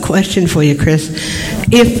have a question for you, Chris.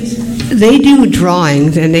 If they do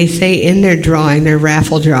drawings, and they say in their drawing, their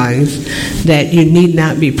raffle drawings, that you need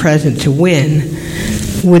not be present to win,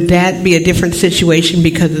 would that be a different situation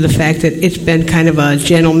because of the fact that it's been kind of a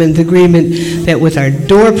gentleman's agreement that with our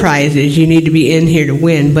door prizes, you need to be in here to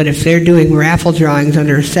win? But if they're doing raffle drawings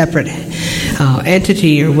under a separate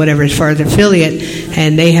entity or whatever as far as affiliate,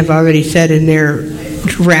 and they have already said in their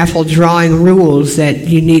raffle drawing rules that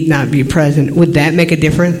you need not be present, would that make a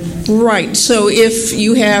difference? Right. So if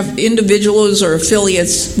you have individuals or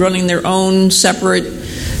affiliates running their own separate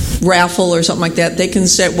raffle or something like that, they can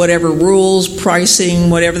set whatever rules,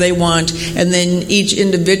 pricing, whatever they want, and then each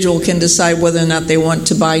individual can decide whether or not they want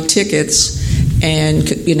to buy tickets. And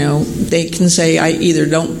they can say, I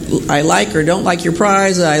like or don't like your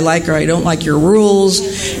prize, I like or I don't like your rules,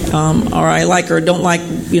 or I like or don't like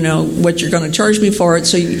what you're going to charge me for it.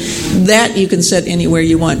 So that you can set anywhere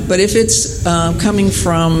you want. But if it's coming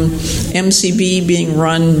from MCB being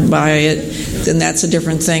run by it, then that's a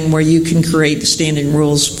different thing where you can create standing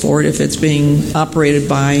rules for it if it's being operated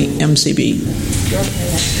by MCB.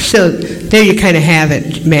 So there you kind of have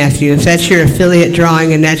it, Matthew. If that's your affiliate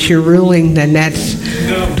drawing and that's your ruling, then that's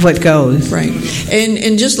what goes. Right.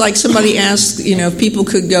 And just like somebody asked, if people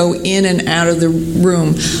could go in and out of the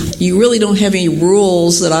room, you really don't have any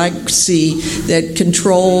rules that I see that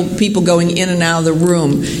control people going in and out of the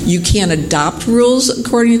room. You can adopt rules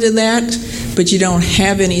according to that, but you don't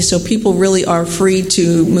have any, so people really are free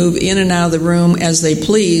to move in and out of the room as they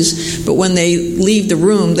please, but when they leave the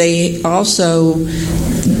room, they also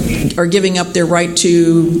are giving up their right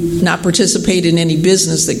to not participate in any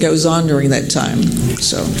business that goes on during that time.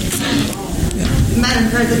 So, yeah. Madam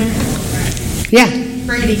President. Yeah.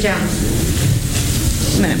 Brady Jones.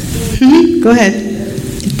 Go ahead.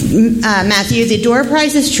 Matthew, the door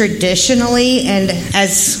prizes traditionally, and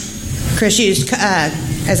as Chris used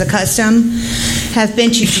as a custom, have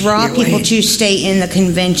been to draw people to stay in the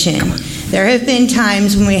convention. There have been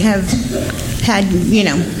times when we have had,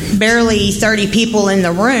 barely 30 people in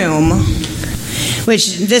the room,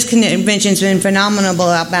 which this convention's been phenomenal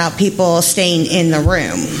about people staying in the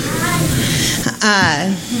room.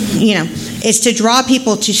 Is to draw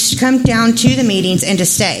people to come down to the meetings and to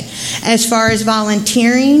stay. As far as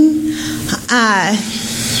volunteering,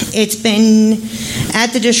 it's been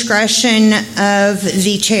at the discretion of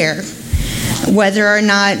the chair. Whether or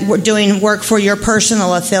not doing work for your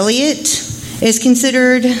personal affiliate is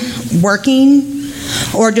considered working,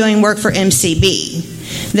 or doing work for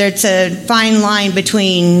MCB. There's a fine line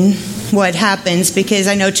between what happens, because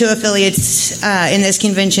I know 2 affiliates in this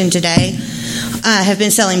convention today have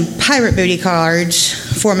been selling pirate booty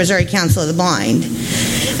cards for Missouri Council of the Blind.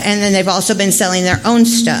 And then they've also been selling their own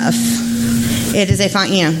stuff. It is a fine,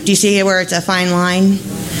 do you see where it's a fine line?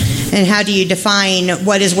 And how do you define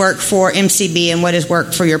what is work for MCB and what is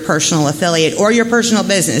work for your personal affiliate or your personal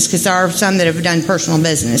business? Because there are some that have done personal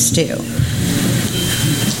business too.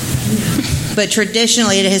 But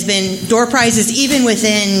traditionally it has been door prizes, even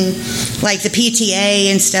within like the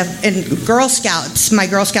PTA and stuff, and Girl Scouts. My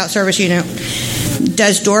Girl Scout service unit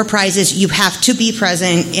does door prizes. You have to be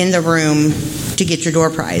present in the room to get your door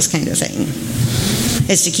prize, kind of thing.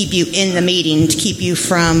 It's to keep you in the meeting, to keep you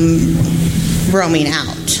from roaming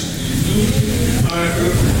out.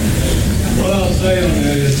 What I'll say on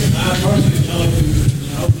that is, I personally talked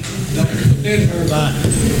to her by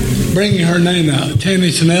bringing her name out.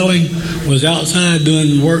 Tammy Snelling was outside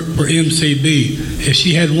doing work for MCB. If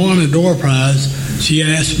she had won a door prize, she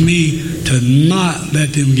asked me to not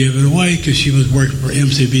let them give it away because she was working for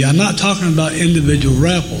MCB. I'm not talking about individual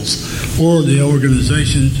raffles or the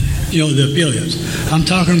organizations, the affiliates. I'm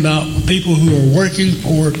talking about people who are working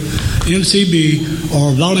for MCB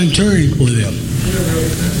or volunteering for them.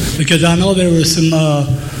 Because I know there were some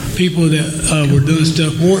people that were doing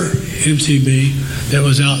stuff for MCB that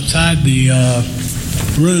was outside the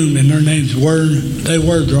room, and their names were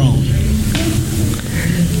drawn.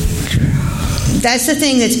 That's the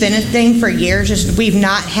thing that's been a thing for years, is we've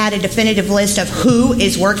not had a definitive list of who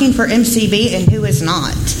is working for MCB and who is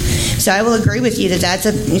not. So I will agree with you that that's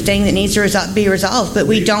a thing that needs to be resolved, but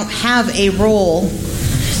we don't have a rule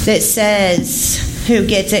that says who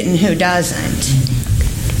gets it and who doesn't.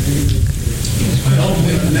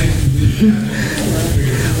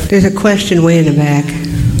 There's a question way in the back.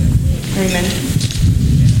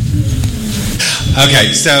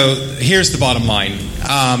 Okay, so here's the bottom line.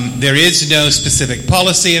 There is no specific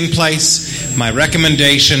policy in place. My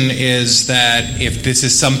recommendation is that if this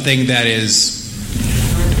is something that is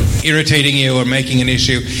irritating you or making an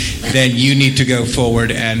issue, then you need to go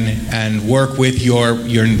forward and work with your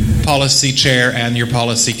policy chair and your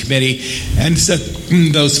policy committee and set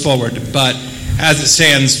those forward. But as it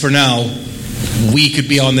stands for now, we could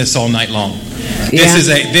be on this all night long. Yeah.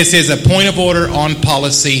 This is a point of order on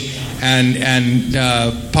policy, and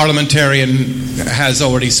parliamentarian has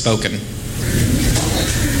already spoken.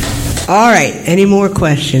 All right. Any more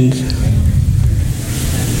questions?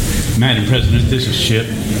 Madam President, this is Chip.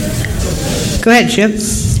 Go ahead, Chip.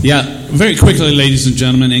 Yeah, very quickly, ladies and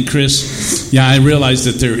gentlemen, and Chris, I realize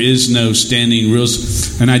that there is no standing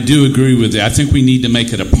rules, and I do agree with it. I think we need to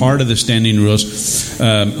make it a part of the standing rules.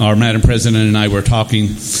 Our Madam President and I were talking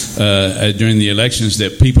during the elections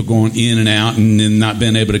that people going in and out and then not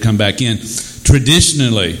being able to come back in.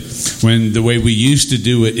 Traditionally, when the way we used to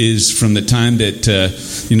do it is from the time that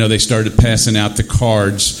they started passing out the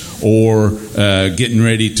cards or getting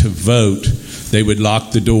ready to vote, they would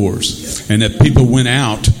lock the doors. And if people went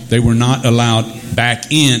out, they were not allowed back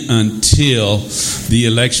in until the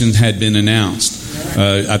elections had been announced.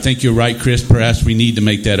 I think you're right, Chris. Perhaps we need to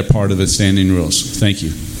make that a part of the standing rules. Thank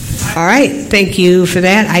you. All right. Thank you for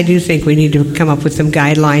that. I do think we need to come up with some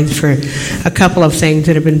guidelines for a couple of things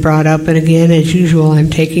that have been brought up. And again, as usual, I'm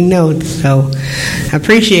taking notes. So I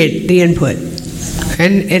appreciate the input.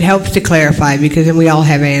 And it helps to clarify because then we all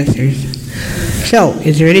have answers. So,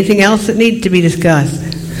 is there anything else that needs to be discussed?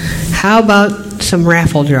 How about some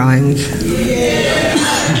raffle drawings?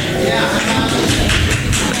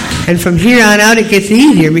 And from here on out, it gets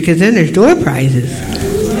easier because then there's door prizes.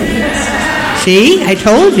 See? I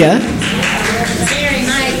told you.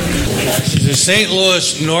 The St.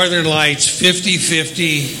 Louis Northern Lights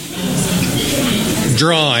 50-50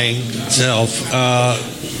 drawing itself.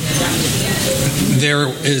 There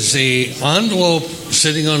is a envelope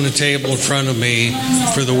sitting on the table in front of me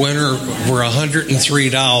for the winner for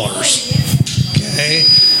 $103. Okay?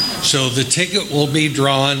 So the ticket will be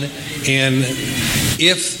drawn, and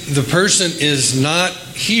if the person is not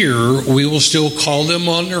here, we will still call them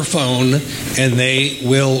on their phone and they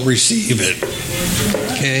will receive it.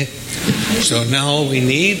 Okay? So now all we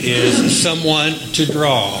need is someone to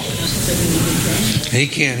draw. He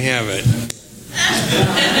can't have it.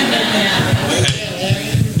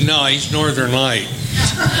 No, he's Northern Light.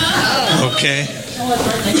 Okay.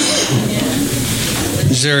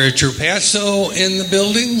 Is there a Trapasso in the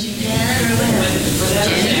building?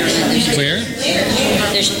 Where?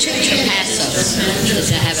 There's 2 Trapassos. Does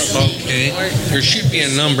it have a name? Okay. There should be a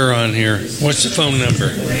number on here. What's the phone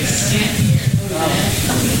number?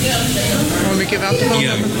 Want me to give out the phone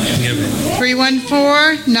number?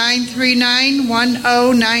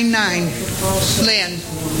 314-939-1099. Lynn.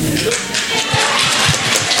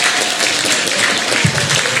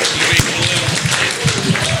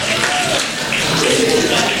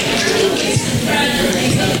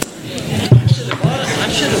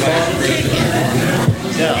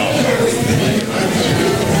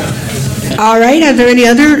 All right, are there any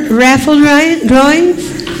other raffle drawings?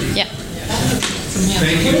 Yeah.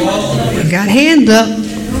 Thank you all. Got hands up.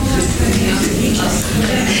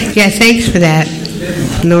 Yeah, thanks for that,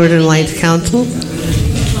 Northern Lights Council.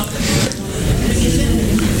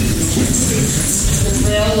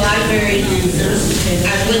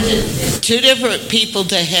 Two different people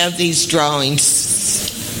to have these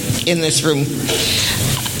drawings in this room.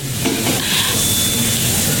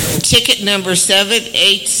 Ticket number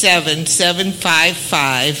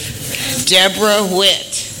 787-755, Deborah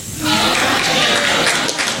Witt.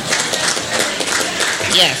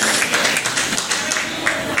 Yes.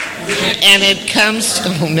 And it comes to,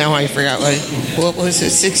 oh, now I forgot what was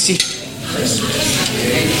it,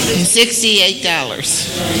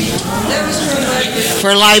 $68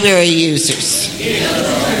 for library users.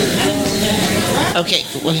 Okay,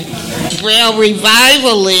 Braille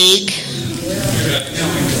Revival League,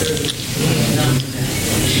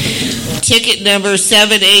 ticket number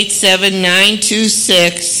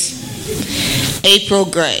 787926, April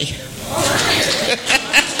Gray.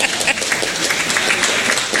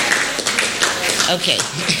 Okay.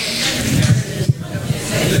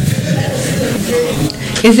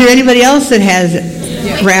 Is there anybody else that has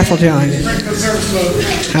raffle drawings?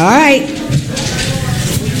 All right.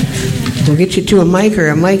 We'll get you to a mic or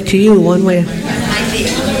a mic to you one way.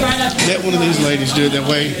 Let one of these ladies do it that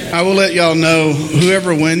way. I will let y'all know,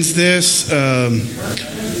 whoever wins this,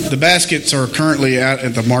 the baskets are currently out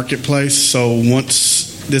at the marketplace, so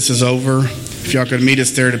once this is over, if y'all could meet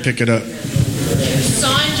us there to pick it up.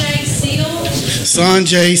 Sanjay Seal.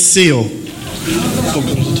 Sanjay Seal.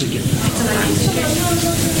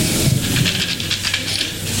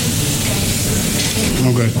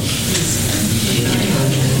 Okay.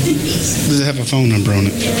 Does it have a phone number on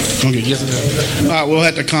it? Okay, yes it does. All right, we'll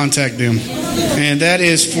have to contact them. And that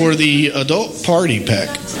is for the adult party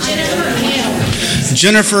pack.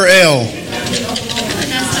 Jennifer L.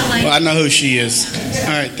 Well, I know who she is.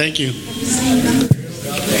 All right, thank you.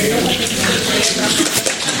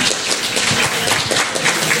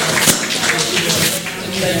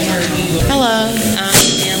 Hello, I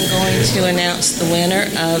am going to announce the winner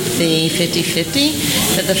of the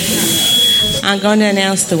 50-50. I'm going to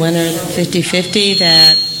announce the winner of the 50-50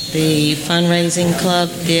 that the fundraising club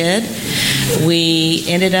did. We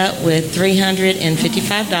ended up with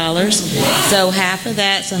 $355, so half of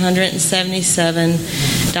that's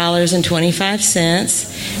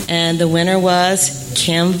 $177.25, and the winner was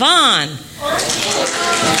Kim Vaughn.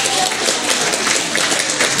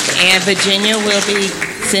 And Virginia will be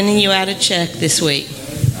sending you out a check this week.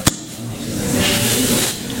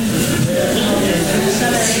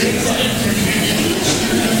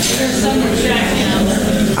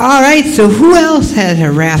 All right, so who else has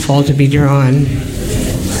a raffle to be drawn?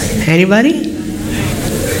 Anybody?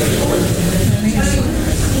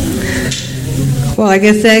 Well, I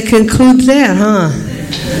guess that concludes that, huh?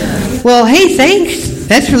 Well, hey, thanks.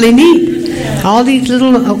 That's really neat. All these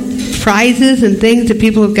little prizes and things that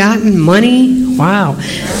people have gotten, money. Wow.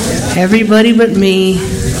 Everybody but me.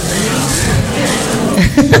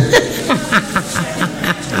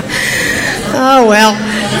 Oh, well.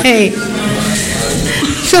 Hey.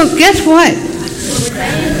 So guess what?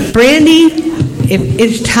 Brandy,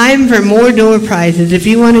 it's time for more door prizes. If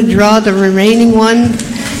you want to draw the remaining one,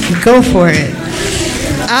 go for it.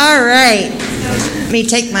 All right. Let me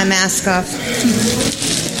take my mask off.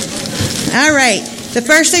 All right. The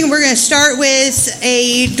first thing, we're going to start with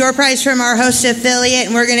a door prize from our host affiliate,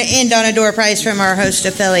 and we're going to end on a door prize from our host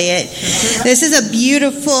affiliate. This is a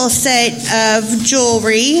beautiful set of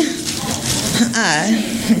jewelry.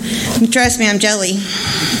 Trust me, I'm jelly.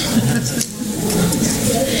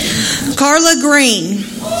 Carla Green.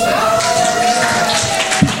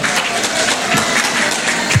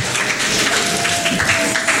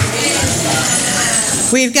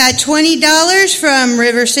 We've got $20 from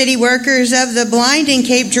River City Workers of the Blind in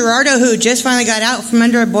Cape Girardeau, who just finally got out from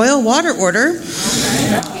under a boil water order,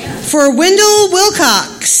 for Wendell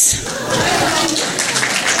Wilcox.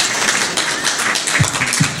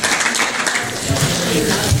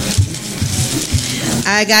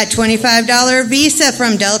 I got $25 Visa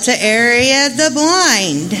from Delta Area of the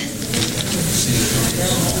Blind.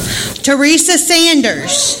 Teresa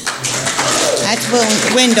Sanders. That's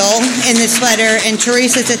Wendell in the sweater, and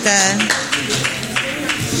Teresa's at the...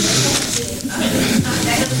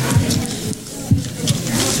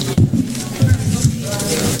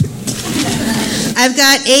 I've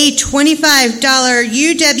got a $25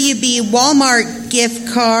 UWB Walmart gift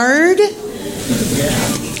card.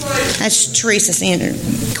 That's Teresa Sanders.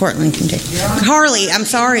 Cortland can take. Harley, I'm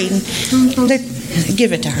sorry.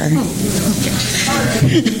 Give it to her.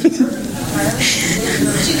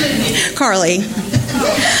 Carly.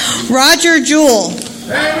 Roger Jewell.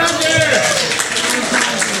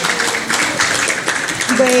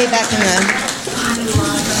 Way back in the...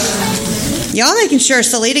 Y'all making sure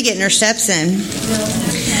Salita getting her steps in.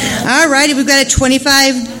 All righty, we've got a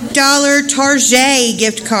 $25 Target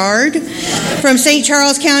gift card from St.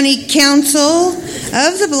 Charles County Council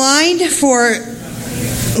of the Blind for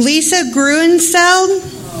Lisa Gruenseld.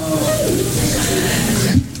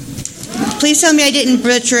 Please tell me I didn't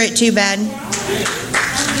butcher it too bad.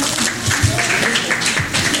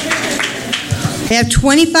 We have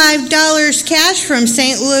 $25 cash from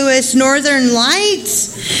St. Louis Northern Lights,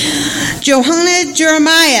 Johanna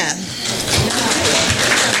Jeremiah.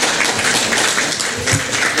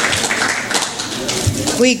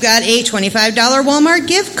 We've got a $25 Walmart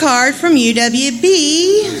gift card from UWB.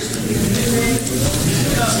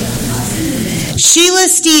 Sheila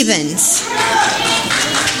Stevens.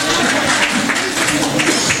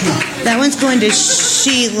 That one's going to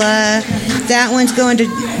Sheila. That one's going to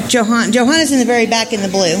Johanna. Johanna's in the very back in the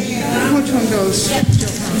blue. Which one goes?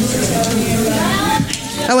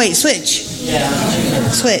 Oh, wait, switch.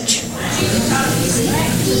 Switch.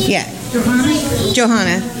 Yeah.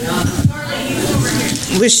 Johanna.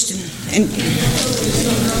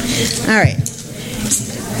 All right.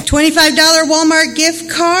 $25 Walmart gift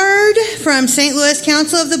card from St. Louis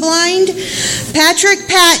Council of the Blind, Patrick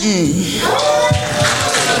Patton.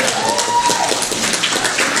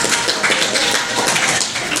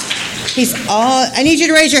 I need you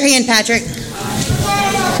to raise your hand, Patrick.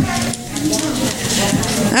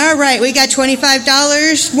 All right, we got $25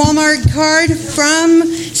 Walmart card from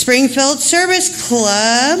Springfield Service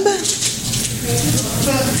Club.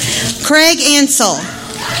 Craig Ansel.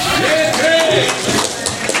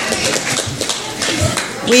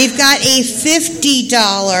 We've got a $50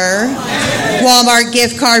 Walmart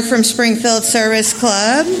gift card from Springfield Service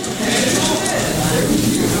Club.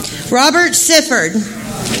 Robert Sifford.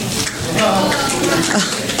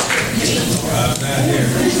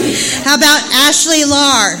 How about Ashley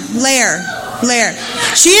Lair?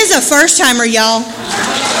 She is a first-timer, y'all.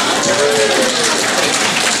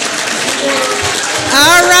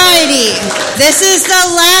 All righty. This is the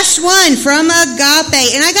last one from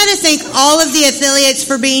Agape. And I got to thank all of the affiliates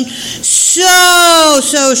for being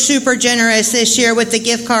so super generous this year with the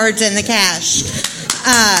gift cards and the cash.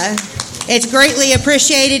 It's greatly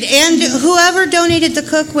appreciated. And whoever donated the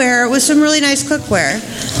cookware, it was some really nice cookware.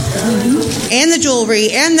 And the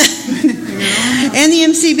jewelry and the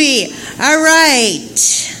MCB. All right.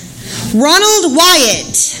 Ronald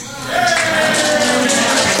Wyatt.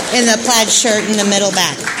 In the plaid shirt in the middle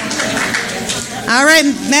back. All right,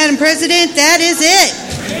 Madam President, that is it.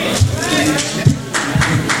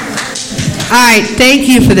 All right, thank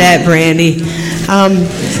you for that, Brandy.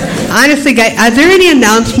 Honestly, guys, are there any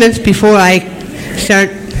announcements before I start?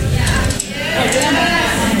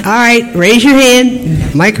 All right, raise your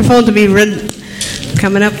hand. Microphones will be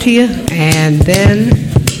coming up to you. And then...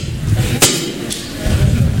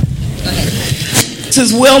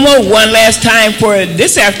 This is Wilma one last time for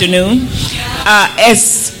this afternoon.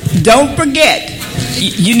 Don't forget,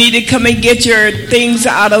 you need to come and get your things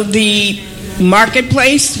out of the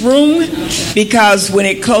marketplace room, because when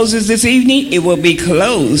it closes this evening, it will be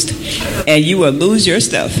closed and you will lose your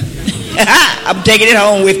stuff. I'm taking it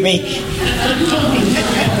home with me.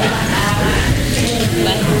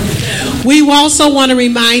 We also want to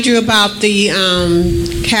remind you about the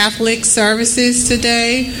Catholic services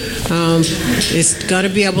today. It's going to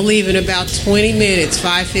be, I believe, in about 20 minutes,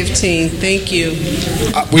 5:15. Thank you.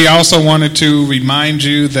 We also wanted to remind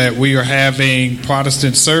you that we are having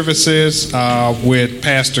Protestant services with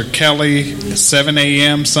Pastor Kelly, 7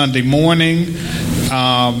 a.m. Sunday morning.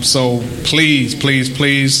 So please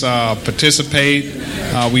participate.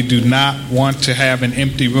 We do not want to have an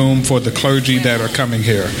empty room for the clergy that are coming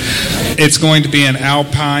here. It's going to be in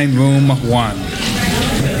Alpine Room 1.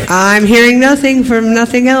 I'm hearing nothing from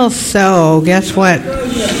nothing else, so guess what?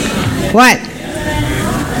 What?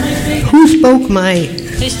 Who spoke my...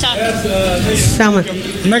 Who's talking? Someone.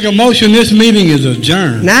 Make a motion, this meeting is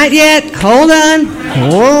adjourned. Not yet. Hold on.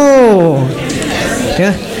 Whoa.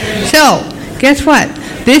 So, guess what?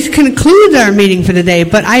 This concludes our meeting for the day,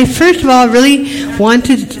 but I first of all really want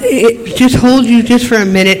to just hold you just for a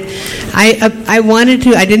minute. I wanted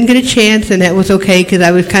to, I didn't get a chance, and that was okay because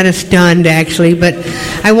I was kind of stunned actually, but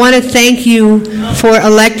I want to thank you for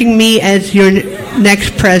electing me as your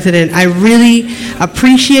next president. I really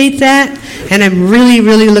appreciate that, and I'm really,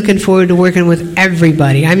 really looking forward to working with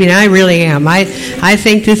everybody. I mean, I really am. I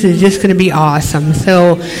think this is just going to be awesome.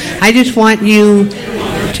 So I just want you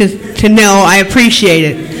to know I appreciate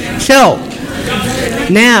it. So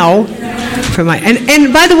now for my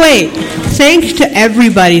and by the way, thanks to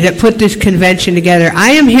everybody that put this convention together.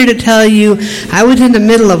 I am here to tell you I was in the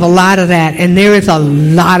middle of a lot of that, and there is a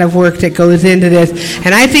lot of work that goes into this,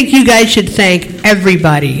 and I think you guys should thank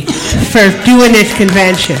everybody for doing this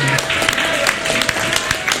convention.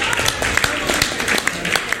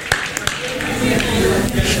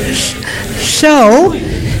 So,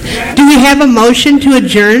 do we have a motion to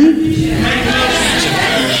adjourn?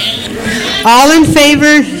 All in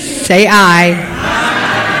favor, say aye.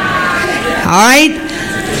 All right.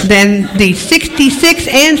 Then the 66th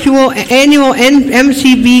annual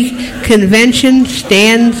MCB convention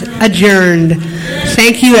stands adjourned.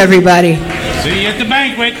 Thank you, everybody. See you at the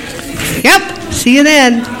banquet. Yep. See you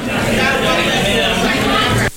then.